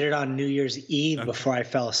 I did it on New Year's Eve before I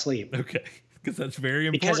fell asleep. Okay. Because that's very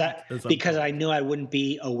important. Because I knew I wouldn't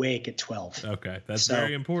be awake at 12. Okay. That's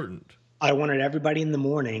very important. I wanted everybody in the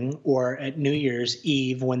morning or at New Year's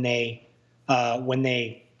Eve when they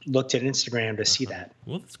looked at Instagram to see that.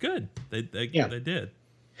 Well, that's good. They did.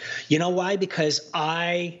 You know why? Because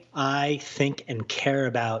I think and care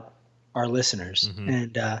about our listeners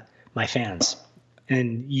and my fans.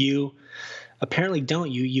 And you apparently don't.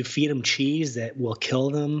 You feed them cheese that will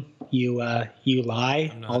kill them. You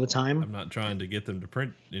lie all the time. I'm not trying to get them to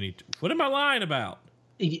print any. What am I lying about?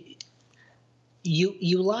 You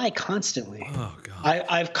lie constantly. Oh God!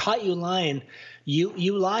 I've caught you lying.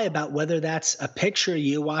 You lie about whether that's a picture of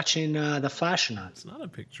you watching The Flash or not. It's not a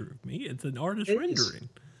picture of me. It's an artist rendering.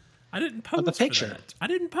 I didn't pose of a picture. For that. I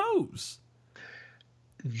didn't pose.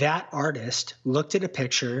 That artist looked at a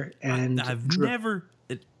picture and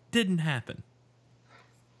it didn't happen.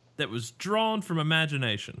 That was drawn from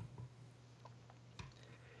imagination.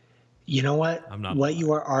 You know what? What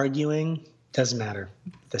you are arguing doesn't matter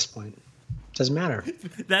at this point. Doesn't matter.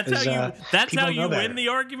 That's how you win the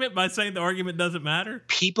argument, by saying the argument doesn't matter?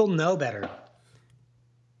 People know better.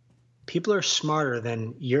 People are smarter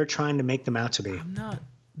than you're trying to make them out to be. I'm not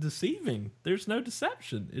deceiving. There's no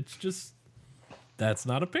deception. It's just, that's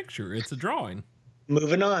not a picture. It's a drawing.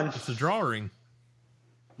 Moving on. It's a drawing.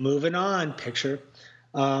 Moving on, picture.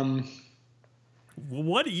 What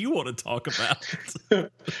do you want to talk about?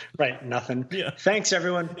 Right, nothing. Yeah. Thanks,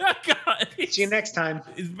 everyone. Oh, God. See you next time.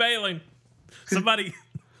 He's bailing. Somebody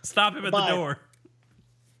stop him at the door.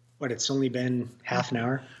 What, it's only been half an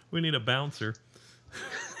hour? We need a bouncer.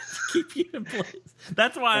 Keep you in place.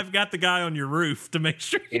 That's why I've got the guy on your roof, to make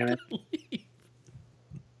sure you don't leave.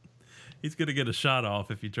 He's going to get a shot off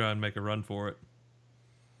if you try and make a run for it.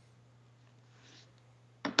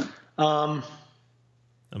 I'm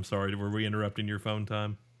sorry, were we interrupting your phone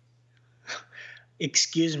time?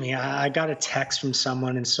 Excuse me, I got a text from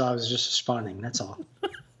someone, and so I was just responding. That's all.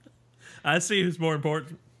 I see who's more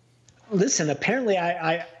important. Listen, apparently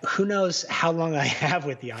I who knows how long I have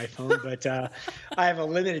with the iPhone, but I have a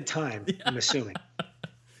limited time, I'm assuming.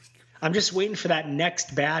 I'm just waiting for that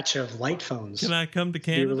next batch of light phones. Can I come to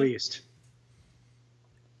Canada? To be released.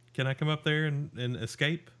 Can I come up there and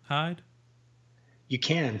escape, hide? You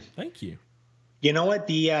can. Thank you. You know what?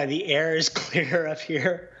 The air is clear up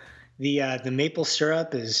here. The maple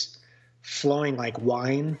syrup is flowing like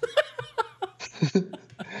wine.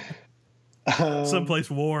 Someplace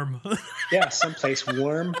warm. Yeah, someplace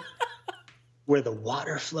warm where the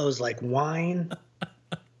water flows like wine.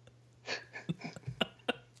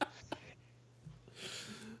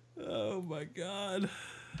 Oh my God.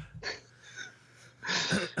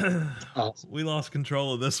 Awesome. We lost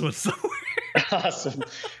control of this one somewhere. Awesome.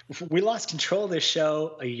 We lost control of this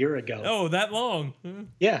show a year ago. Oh, that long?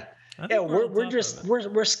 Yeah. Yeah,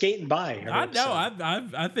 we're skating by. I know.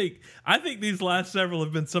 I think these last several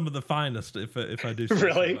have been some of the finest. If I do say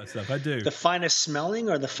really myself, I do. The finest smelling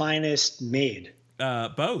or the finest made?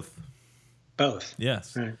 Both. Both.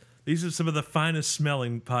 Yes. Right. These are some of the finest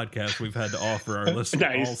smelling podcasts we've had to offer our listeners,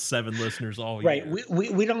 nice. All 7 listeners, all right. year.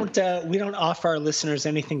 We don't offer our listeners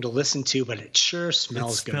anything to listen to, but it sure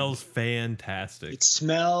smells good. It smells fantastic. It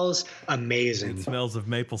smells amazing. It smells of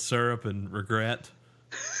maple syrup and regret.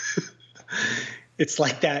 It's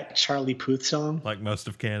like that Charlie Puth song. Like most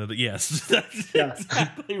of Canada. Yes, that's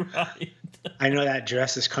exactly right. I know that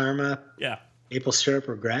Dress is Karma. Yeah. Maple syrup,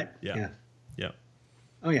 regret. Yeah.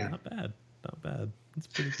 Oh, yeah. Not bad. It's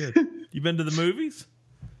pretty good. You been to the movies?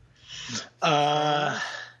 Yeah,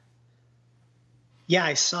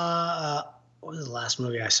 I saw. What was the last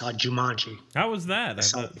movie I saw? Jumanji. How was that? I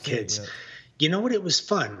saw the kids. You know what? It was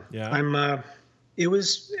fun. Yeah. I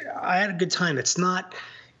had a good time. It's not,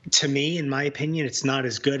 to me, in my opinion, it's not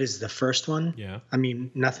as good as the first one. Yeah. I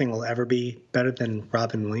mean, nothing will ever be better than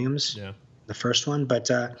Robin Williams. Yeah. The first one, but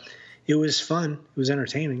it was fun. It was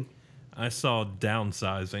entertaining. I saw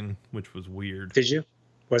Downsizing, which was weird. Did you?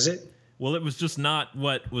 Was it? Well, it was just not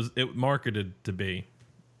what was it marketed to be.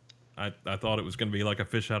 I thought it was going to be like a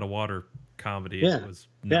fish out of water comedy. Yeah. It was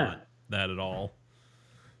not that at all.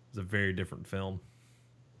 It was a very different film.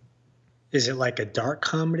 Is it like a dark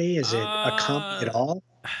comedy? Is it a comedy at all?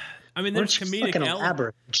 I mean, there's comedic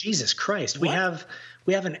elaborate. Jesus Christ. What?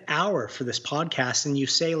 We have an hour for this podcast, and you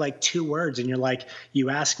say like 2 words, and you're like, you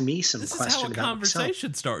ask me some questions about This is how a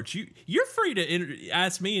conversation starts. You're free to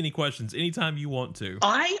ask me any questions anytime you want to.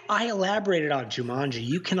 I elaborated on Jumanji.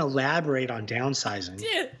 You can elaborate on Downsizing.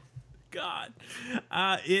 Yeah, God,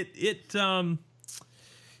 I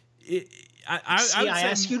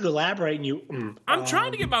asked you to elaborate, and you. I'm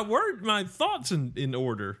trying to get my thoughts in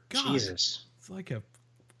order. God, Jesus, it's like a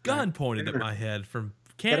gun pointed at my head from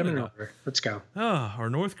Canada. Get them in order. Let's go. Or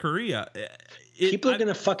North Korea. People are going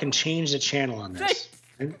to fucking change the channel on this.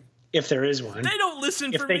 If there is one. They don't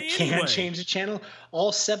listen for me If they can't change the channel,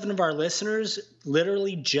 all 7 of our listeners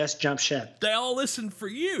literally just jump ship. They all listen for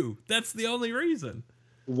you. That's the only reason.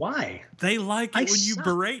 Why? They like it when you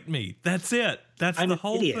berate me. That's it. That's the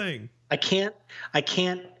whole thing. I can't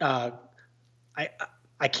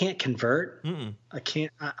convert. Mm-mm. I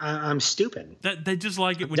can't. I'm stupid. They just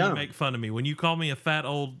like it when you make fun of me. When you call me a fat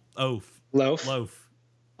old oaf. Loaf.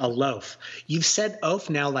 A loaf. You've said oaf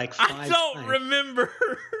now like 5 times. I don't remember.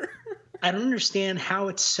 I don't understand how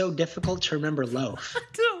it's so difficult to remember loaf. I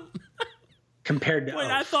don't. Compared to Wait,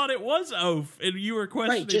 oaf. I thought it was oaf, and you were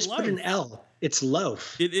questioning right, just loaf. put an L. It's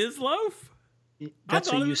loaf. It is loaf?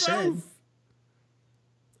 That's what you said. Oaf.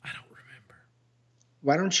 I don't remember.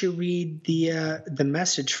 Why don't you read the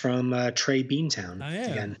message from Trey Beantown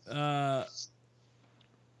again? Oh,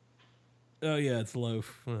 yeah, it's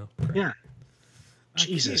loaf. Well, yeah. I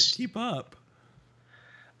Jesus. Can't keep up.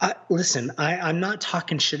 Listen, I'm not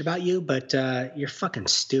talking shit about you, but you're fucking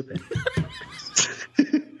stupid.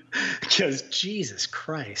 Because Jesus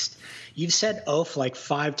Christ, you've said oaf like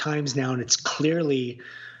 5 times now, and it's clearly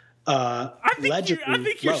legibly I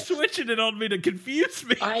think you're loaf. switching it on me to confuse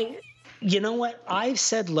me. You know what? I've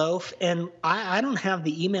said loaf, and I don't have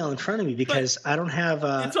the email in front of me because I don't have.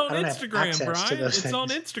 It's on I don't Instagram, have Brian. it's on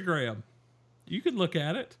Instagram. You can look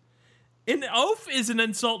at it. And oaf is an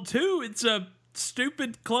insult too. It's a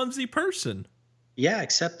stupid, clumsy person. Yeah,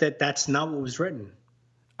 except that that's not what was written.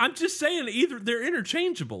 I'm just saying, they're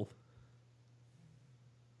interchangeable.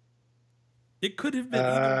 It could have been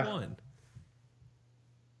either one.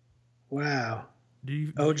 Wow.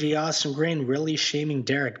 OG Awesome Green really shaming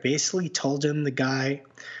Derek. Basically told the guy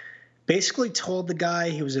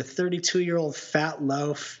he was a 32-year-old fat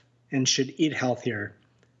loaf and should eat healthier.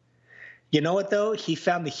 You know what though? He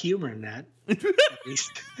found the humor in that.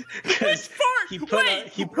 Because he put a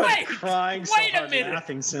crying so hard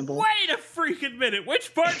laughing symbol. Wait a freaking minute.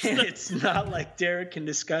 Which part's It's not like Derek can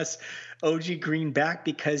discuss OG Green back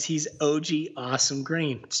because he's OG Awesome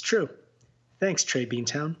Green. It's true. Thanks, Trey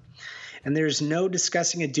Beantown. And there's no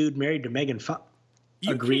discussing a dude married to Megan Fox.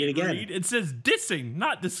 Agreed again. It says dissing,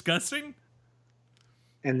 not discussing.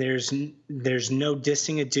 And there's no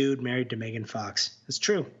dissing a dude married to Megan Fox. It's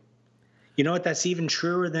true. You know what? That's even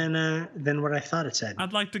truer than what I thought it said.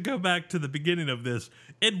 I'd like to go back to the beginning of this.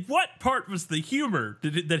 In what part was the humor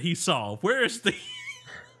that he saw? Where is the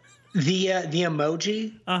the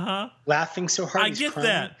emoji? Laughing so hard. I get crying.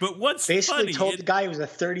 that, but what's basically funny? Told the guy he was a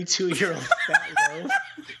 32-year-old fat loaf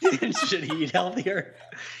and should he eat healthier.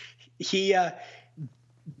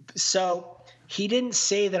 So he didn't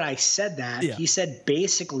say that I said that. Yeah. He said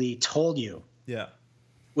basically told you. Yeah.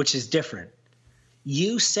 Which is different.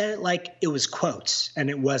 You said it like it was quotes, and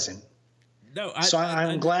it wasn't. No,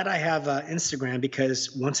 I'm glad I have Instagram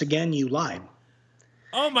because once again you lied.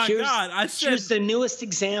 Oh my God! Here's the newest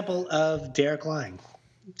example of Derek lying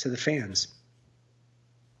to the fans.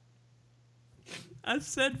 I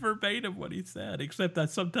said verbatim what he said, except I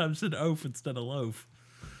sometimes said oaf instead of loaf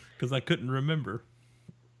because I couldn't remember.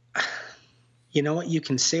 You know what? You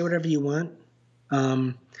can say whatever you want.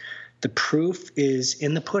 The proof is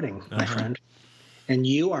in the pudding, my friend. And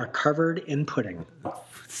you are covered in pudding.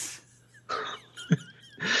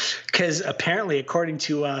 Because apparently, according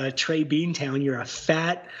to Trey Beantown, you're a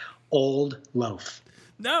fat, old loaf.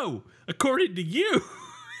 No, according to you.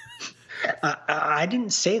 I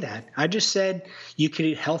didn't say that. I just said you could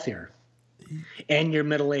eat healthier. And you're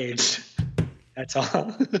middle-aged. That's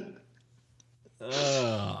all.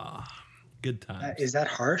 Good times. Is that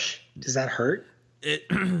harsh? Does that hurt?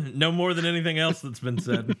 No more than anything else that's been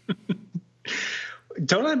said.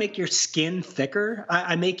 Don't I make your skin thicker?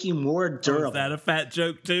 I make you more durable. Is that a fat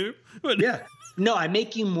joke too? Yeah. No, I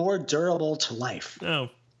make you more durable to life. Oh.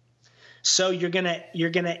 So you're gonna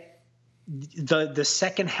the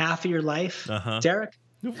second half of your life, Derek.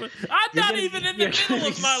 I'm not even in the middle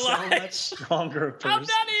of my life. So much stronger person. I'm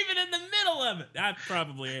not even in the middle of it. I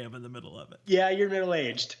probably am in the middle of it. Yeah, you're middle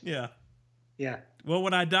aged. Yeah. Yeah. Well,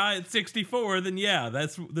 when I die at 64, then yeah,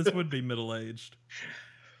 this would be middle aged.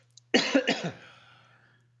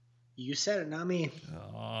 You said it, not me.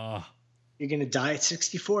 Oh. You're gonna die at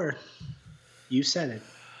 64. You said it.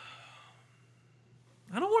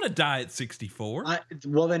 I don't want to die at 64.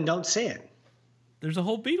 Well, then don't say it. There's a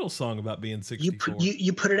whole Beatles song about being 64.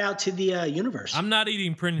 You put it out to the universe. I'm not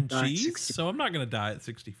eating print and cheese, so I'm not going to die at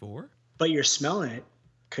 64. But you're smelling it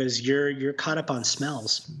because you're caught up on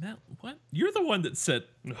smells. What? You're the one that said.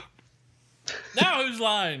 Now who's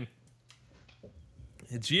lying?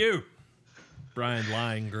 It's you, Brian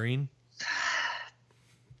Lying Green.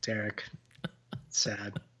 Derek, it's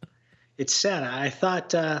sad. It's sad. I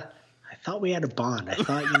thought we had a bond. I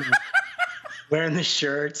thought wearing the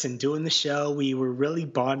shirts and doing the show, we were really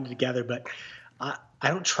bonded together. But I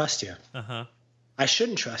don't trust you. I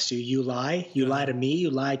shouldn't trust you. You lie. You lie to me.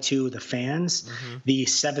 You lie to the fans, the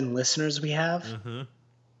 7 listeners we have.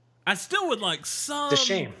 I still would like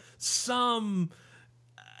some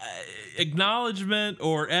acknowledgement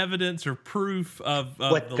or evidence or proof of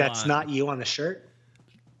what the that's lie. not you on the shirt.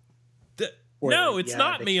 No, it's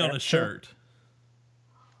not me on a shirt.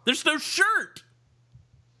 There's no shirt.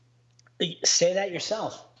 Say that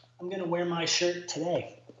yourself. I'm going to wear my shirt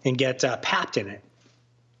today and get papped in it.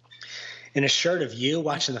 In a shirt of you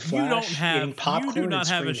watching the Flash, eating popcorn. You do not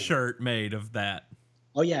have a shirt made of that.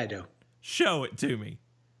 Oh, yeah, I do. Show it to me.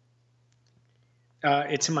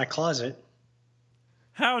 It's in my closet.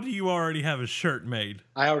 How do you already have a shirt made?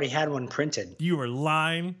 I already had one printed. You were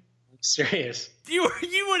lying. I'm serious. You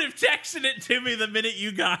would have texted it to me the minute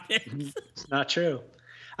you got it. It's not true.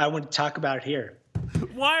 I want to talk about it here.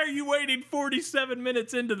 Why are you waiting 47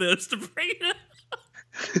 minutes into this to bring it up?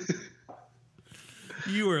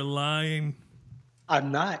 You are lying.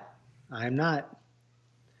 I'm not. We're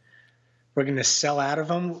going to sell out of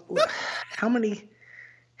them. How many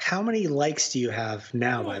likes do you have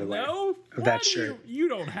now, by the way, of that shirt? You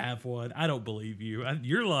don't have one. I don't believe you.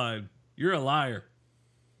 You're lying. You're a liar.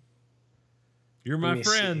 You're my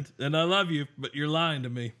friend, and I love you, but you're lying to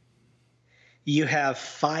me. You have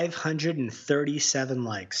 537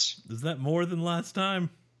 likes. Is that more than last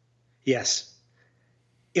time? Yes.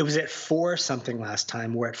 It was at 4 something last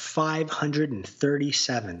time. We're at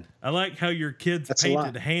 537. I like how your kid's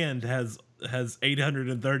painted hand has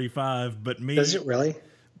 835, but me. Does it really?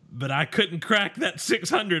 But I couldn't crack that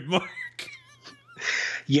 600 mark.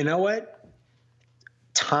 You know what?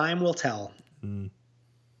 Time will tell.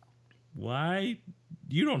 Why?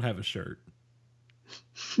 You don't have a shirt.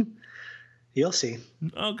 You'll see.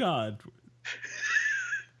 Oh, God.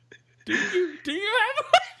 Do you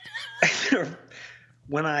have one?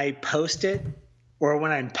 When I post it or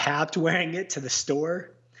when I'm papped wearing it to the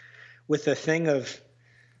store with a thing of...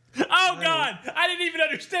 Oh, God. I didn't even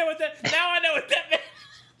understand what that... Now I know what that meant.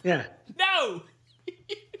 Yeah. No.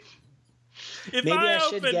 Maybe I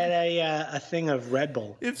should get a thing of Red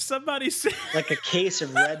Bull. If somebody said... Like a case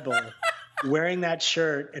of Red Bull, wearing that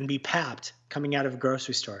shirt and be papped coming out of a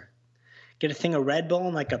grocery store. Get a thing of Red Bull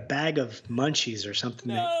and like a bag of munchies or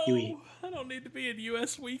something that you eat. I don't need to be in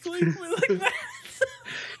US Weekly like that.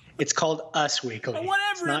 It's called Us Weekly.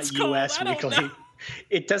 Whatever it's not US Weekly. Know.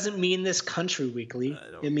 It doesn't mean this country weekly.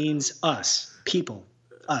 It means us. People.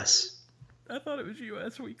 Us. I thought it was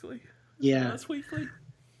US Weekly. Yeah. US Weekly?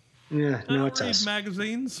 Yeah, no, it's us. I don't read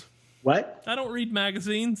magazines. What? I don't read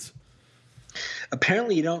magazines.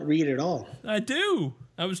 Apparently you don't read at all. I do.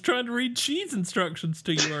 I was trying to read cheese instructions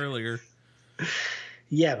to you earlier.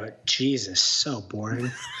 Yeah, but Jesus, so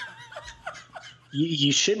boring.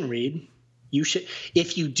 You shouldn't read. You should.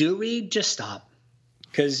 If you do read, just stop,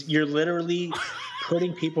 because you're literally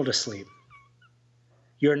putting people to sleep.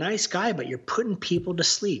 You're a nice guy, but you're putting people to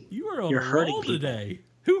sleep. You're hurting people today.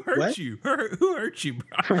 Who hurt you? Who hurt you,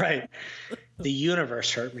 Brian? Right. The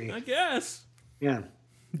universe hurt me. I guess. Yeah.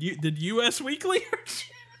 Did US Weekly hurt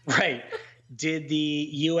you? Right. Did the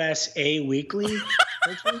USA Weekly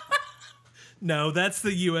hurt you? No, that's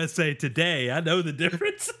the USA Today. I know the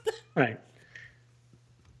difference. Right.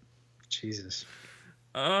 Jesus.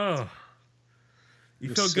 Oh.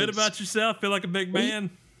 You feel good about yourself? Feel like a big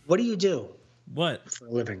man? What do you do? What? For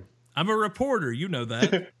a living. I'm a reporter. You know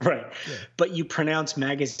that. Right. Yeah. But you pronounce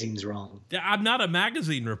magazines wrong. I'm not a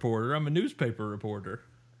magazine reporter. I'm a newspaper reporter.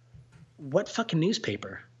 What fucking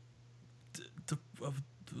newspaper? The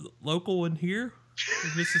local one here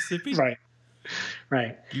in Mississippi.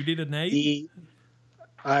 Right. You need a name?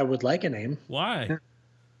 I would like a name. Why?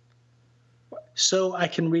 So I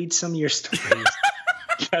can read some of your stories.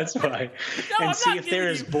 That's why. No, and see if they're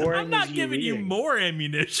as boring as I'm not giving you more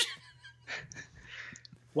ammunition.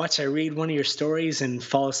 Watch, I read one of your stories and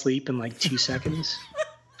fall asleep in like 2 seconds.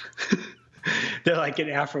 They're like an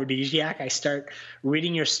aphrodisiac. I start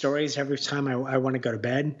reading your stories every time I want to go to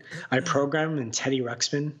bed. I program them in Teddy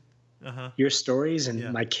Ruxpin, your stories,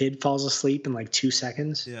 and my kid falls asleep in like 2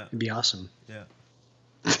 seconds. Yeah. It'd be awesome. Yeah.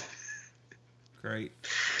 Great.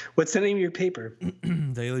 What's the name of your paper?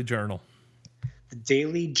 Daily Journal. The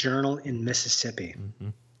Daily Journal in Mississippi. Mm-hmm.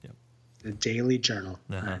 Yep. The Daily Journal.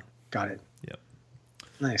 All right. Got it. Yep.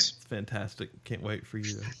 Nice. It's fantastic. Can't wait for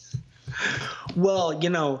you.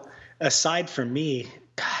 Well, aside from me,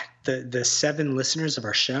 God, the 7 listeners of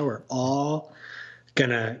our show are all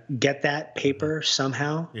gonna get that paper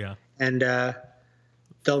somehow. Yeah. And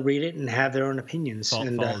they'll read it and have their own opinions.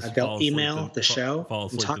 They'll email the show. Fall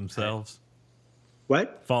asleep themselves.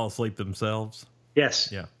 What? Fall asleep themselves. Yes.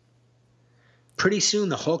 Yeah. Pretty soon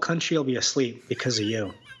the whole country will be asleep because of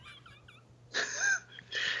you.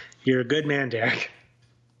 You're a good man, Derek.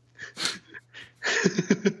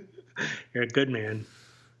 You're a good man.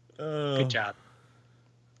 Good job.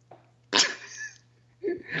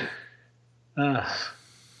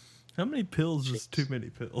 How many pills is too many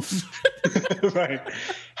pills? Right.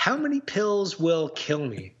 How many pills will kill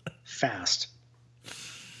me fast?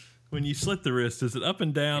 When you slit the wrist, is it up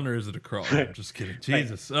and down or is it across? I'm just kidding.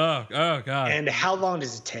 Jesus. Right. Oh, God. And how long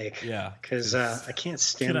does it take? Yeah. Because I can't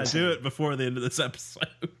stand it. Can I do it before the end of this episode?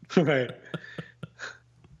 Right.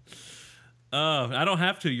 I don't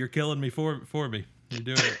have to. You're killing me for me. You're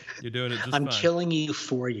doing it. You're doing it just fine. I'm killing you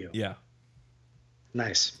for you. Yeah.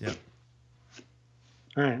 Nice. Yeah.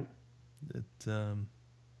 All right.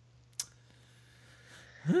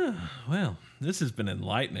 Well, this has been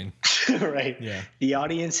enlightening. Right. Yeah. The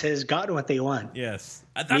audience has gotten what they want. Yes.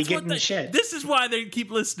 That's what shit. This is why they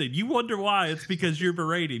keep listening. You wonder why? It's because you're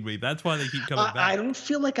berating me. That's why they keep coming back. I don't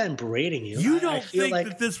feel like I'm berating you. You don't think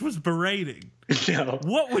that this was berating? No.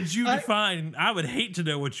 What would you define? I would hate to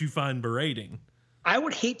know what you find berating. I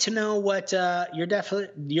would hate to know what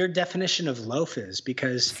your definition of loaf is,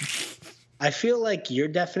 because I feel like your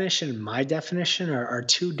definition and my definition are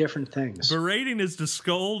two different things. Berating is to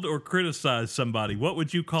scold or criticize somebody. What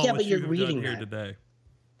would you call what you've done here today?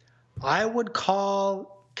 I would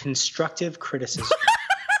call constructive criticism.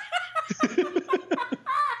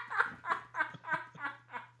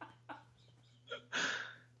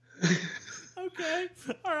 Okay.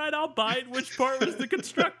 All right, I'll bite. Which part was the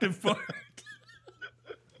constructive part?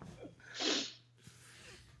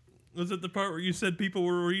 Was it the part where you said people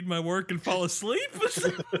will read my work and fall asleep?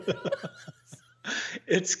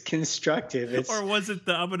 It's constructive. Or was it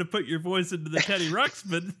I'm going to put your voice into the Teddy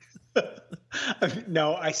Ruxpin?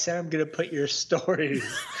 No, I said I'm going to put your stories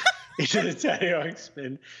into the Teddy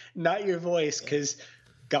Ruxpin, not your voice, because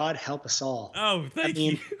God help us all. Oh, thank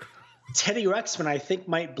you. Teddy Ruxpin, I think,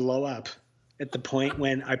 might blow up at the point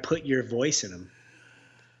when I put your voice in him.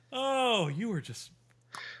 Oh, you were just...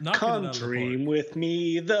 Come dream with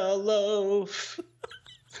me the loaf.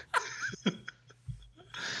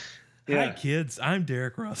 Yeah. Hi, kids. I'm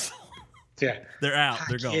Derek Russell. Yeah. They're out. Hi,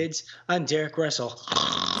 they're gone. Kids, I'm Derek Russell.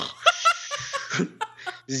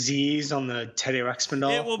 Z's on the Teddy Ruxpin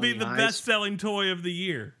doll. It will be the best-selling toy of the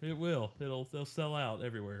year. It will. They'll sell out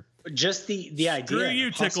everywhere. Just the idea. Screw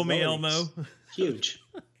you, Tickle Me Elmo. Huge.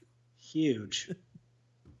 Huge.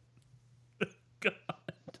 God.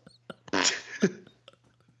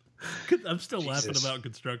 I'm still laughing about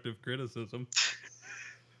constructive criticism.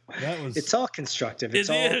 It's all constructive. It's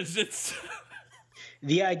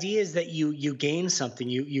the idea is that you gain something,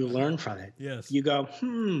 you learn from it. Yes. You go,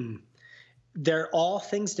 They're all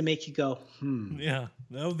things to make you go, Yeah.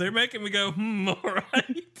 No, they're making me go, all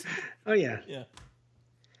right. Oh yeah. Yeah.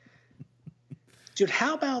 Dude,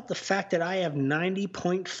 how about the fact that I have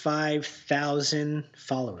 90.5 thousand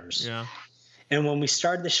followers? Yeah. And when we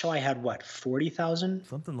started the show, I had, 40,000?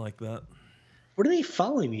 Something like that. What are they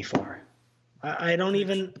following me for? I don't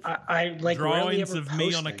even... I like drawings of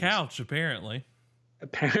me on a couch, apparently.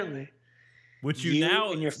 Apparently. Which you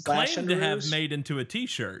now claim to have made into a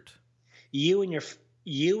T-shirt. You and your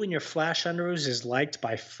Flash Underoos is liked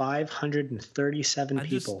by 537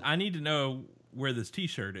 people. I need to know where this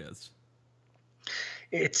T-shirt is.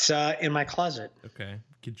 It's in my closet. Okay.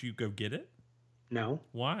 Could you go get it? No.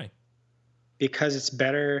 Why? because it's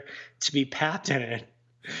better to be papped in it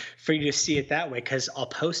for you to see it that way, because I'll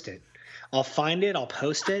post it. I'll find it. I'll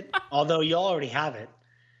post it. Although you'll already have it.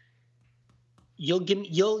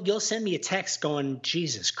 You'll send me a text going,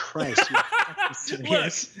 Jesus Christ.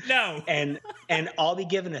 Look, no. And I'll be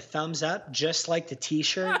giving a thumbs up, just like the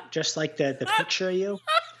T-shirt, just like the picture of you.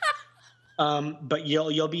 But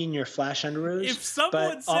you'll be in your flash underoos. If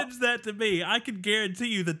someone sends that to me, I can guarantee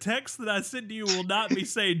you the text that I send to you will not be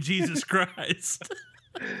saying Jesus Christ.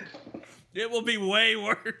 It will be way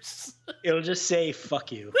worse. It'll just say,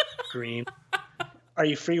 fuck you, Green. Are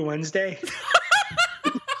you free Wednesday?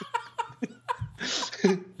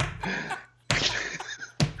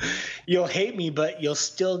 You'll hate me, but you'll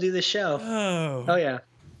still do the show. Oh yeah.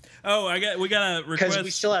 Oh, we got a request. Because we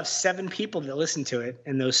still have 7 people that listen to it,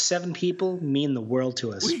 and those 7 people mean the world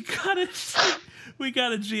to us. We got a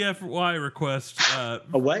GFY request. A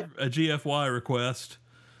what? A GFY request.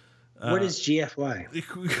 What is GFY?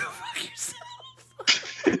 Fuck yourself.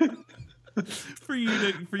 for you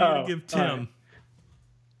to give Tim.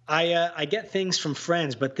 I get things from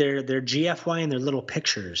friends, but they're GFY and they're little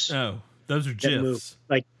pictures. Oh, those are GIFs.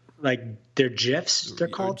 Like they're GIFs. They're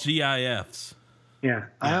called GIFs. Yeah.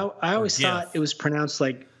 I always thought it was pronounced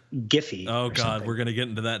like Giphy. Oh God, something. We're gonna get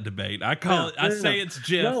into that debate. I say it's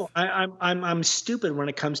GIF. No, I'm stupid when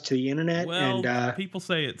it comes to the internet. Well, and people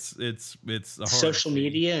say it's a social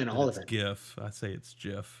media and all of it. GIF. I say it's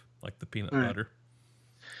GIF, like the peanut butter.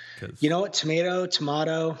 You know what?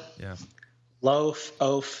 Tomato. Yeah. Loaf,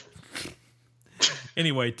 oaf.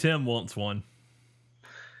 Anyway, Tim wants one.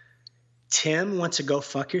 Tim wants to go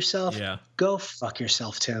fuck yourself? Yeah. Go fuck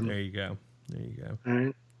yourself, Tim. There you go. All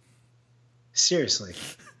right. Seriously.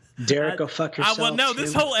 Derek, go fuck yourself. Well, no,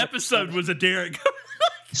 this whole episode was a Derek.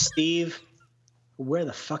 Steve, where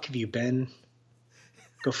the fuck have you been?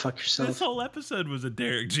 Go fuck yourself. This whole episode was a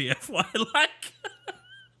Derek GFY. Like,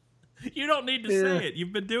 you don't need to say it.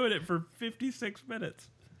 You've been doing it for 56 minutes.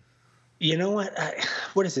 You know what?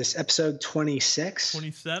 What is this? Episode 26?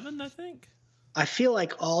 27, I think. I feel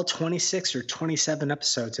like all 26 or 27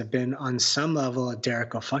 episodes have been on some level of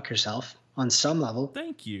Derek, go fuck yourself. On some level.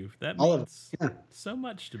 Thank you. That all means so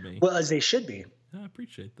much to me. Well, as they should be. I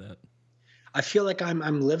appreciate that. I feel like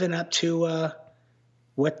I'm living up to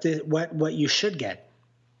what you should get.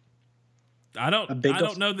 I don't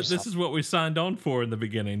know that this is what we signed on for in the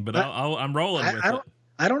beginning, but I'm rolling with it.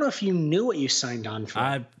 I don't know if you knew what you signed on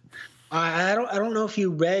for. I don't know if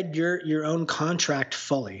you read your own contract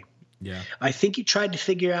fully. Yeah. I think you tried to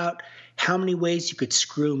figure out how many ways you could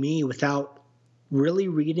screw me without really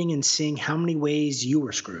reading and seeing how many ways you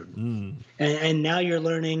were screwed. And now you're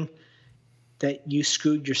learning that you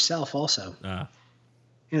screwed yourself also.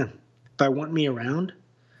 Yeah. By wanting me around.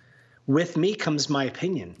 With me comes my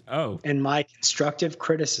opinion. Oh. And my constructive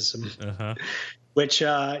criticism. Which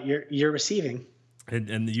you're receiving.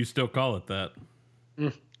 And you still call it that.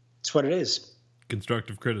 It's what it is.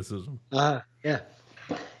 Constructive criticism. Yeah.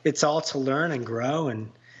 It's all to learn and grow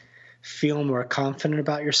and feel more confident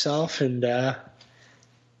about yourself and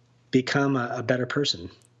become a better person.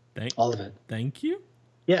 All of it. Thank you.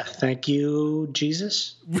 Yeah. Thank you,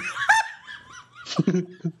 Jesus.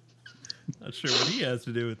 Not sure what he has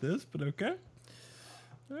to do with this, but okay.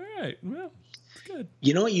 All right. Well, it's good.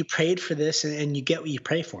 You know what? You prayed for this and you get what you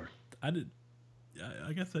pray for. I did.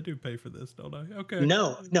 I guess I do pay for this, don't I? Okay.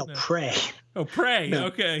 No, pray. Oh, pray. No.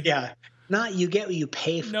 Okay. Yeah. Not you get what you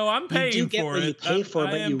pay for. No, I'm paying for it. You do get what you pay for,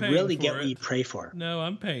 but you really get what you pray for. No,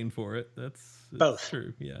 I'm paying for it. That's both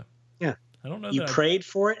true. Yeah. Yeah. I don't know. You prayed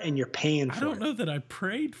for it and you're paying for it. I don't know that I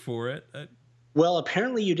prayed for it. Well,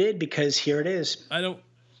 apparently you did, because here it is.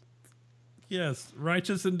 Yes,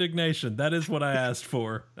 righteous indignation. That is what I asked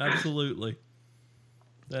for. Absolutely.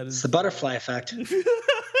 That is it's the butterfly effect.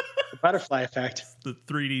 The butterfly effect. The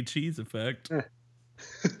 3D cheese effect.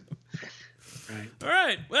 Right. All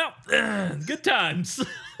right. Well, good times.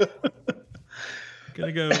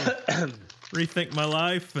 Gonna go rethink my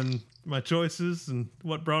life and my choices and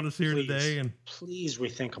what brought us here today. And please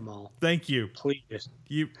rethink them all. Thank you. Please.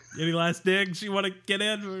 You any last digs you want to get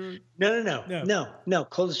in? No.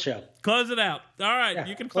 Close the show. Close it out. All right. Yeah,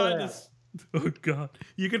 you can find us. Oh God.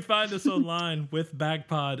 You can find us online with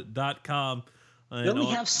bagpod.com. We only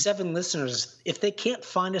have 7 listeners. If they can't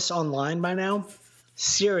find us online by now,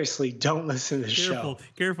 seriously, don't listen to the show.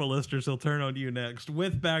 Careful, listeners. He'll turn on you next.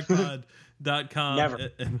 With bagpod.com.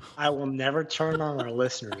 Never. I will never turn on our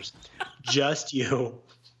listeners. Just you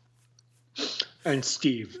and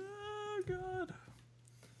Steve. Oh, God.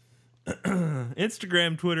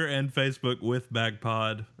 Instagram, Twitter, and Facebook with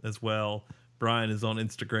Bagpod as well. Brian is on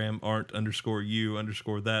Instagram,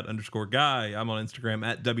 art_you_that_guy. I'm on Instagram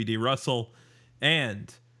at WD Russell.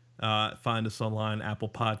 And find us online, Apple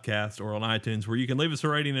Podcasts, or on iTunes, where you can leave us a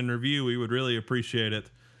rating and review. We would really appreciate it.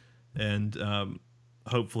 And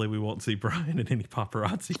hopefully we won't see Brian in any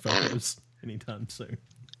paparazzi photos anytime soon.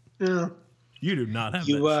 Yeah. You do not have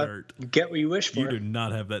that shirt. You get what you wish for. You do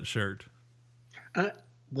not have that shirt.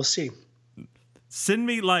 We'll see. Send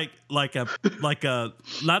me like a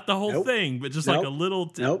not the whole thing, but just like a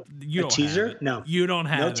little You don't teaser? Have it. No. You don't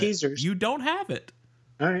have no teasers. You don't have it.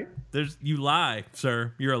 All right. You lie,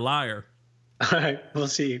 sir. You're a liar. All right, we'll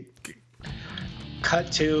see.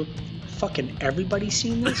 Cut to fucking everybody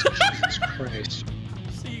seen this? Jesus Christ.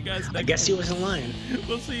 See you guys next week. I guess he wasn't lying.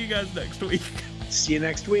 We'll see you guys next week. See you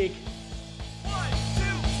next week.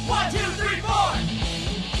 1, 2, 3, 4.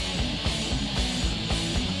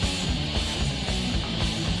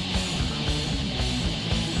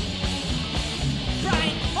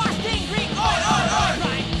 Brian Austin Green, oi, oi, oi.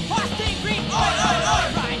 Brian Austin Green, oi, oi, oi.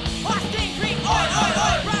 Brian Austin Green, oi, oi,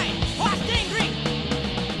 oi. Brian Austin Green.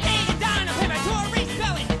 Take it down and play my Tory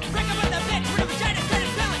spelling. Break up on the bench where the vagina started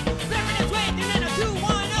spelling. Flipping his way through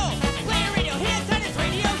 90210. Playing radio hits on his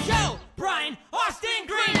radio show. Brian Austin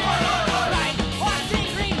Green, oi, oi, oi. Brian Austin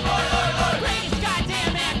Green, oi, oi, oi. Greatest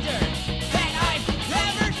goddamn actor that I've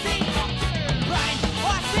ever seen. Brian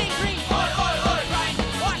Austin Green, oi, oi, oi. Brian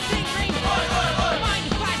Austin Green, oi, oi, oi. Mind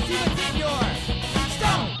if I see what's in your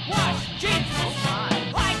stone wash jeans?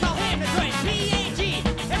 I call him the joint PAG.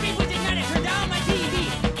 Every weekday night I turn down my TV.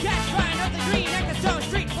 Catch Brian Austin Green at the Stone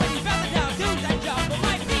Street when he fell down dudes I jump on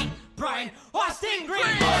my feet. Brian Austin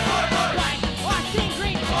Green, Brian Austin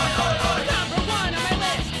Green, number 1 on my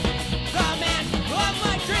list. The man of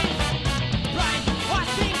my dreams. Brian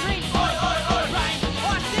Austin Green, Brian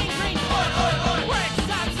Austin Green. Where it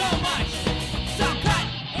stopped so much, so cut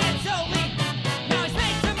and so lean. Now he's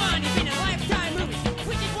made some money being in Lifetime movies,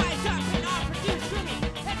 which is why it's up and all produced through me.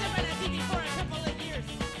 Hasn't been on TV for a couple of years.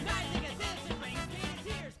 Now I think of this and brings me to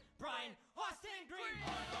tears. Brian Austin Green.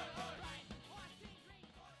 Brian Austin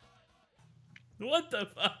Green. What the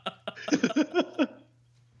fuck?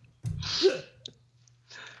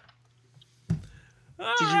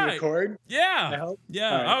 Did you record? Yeah. I hope.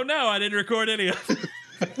 Yeah. Right. Oh no, I didn't record any of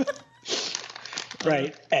it.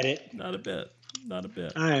 Right. Edit. Not a bit. Not a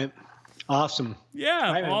bit. All right. Awesome.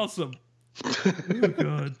 Yeah. Right, man. Awesome. Oh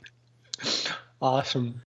god. Awesome.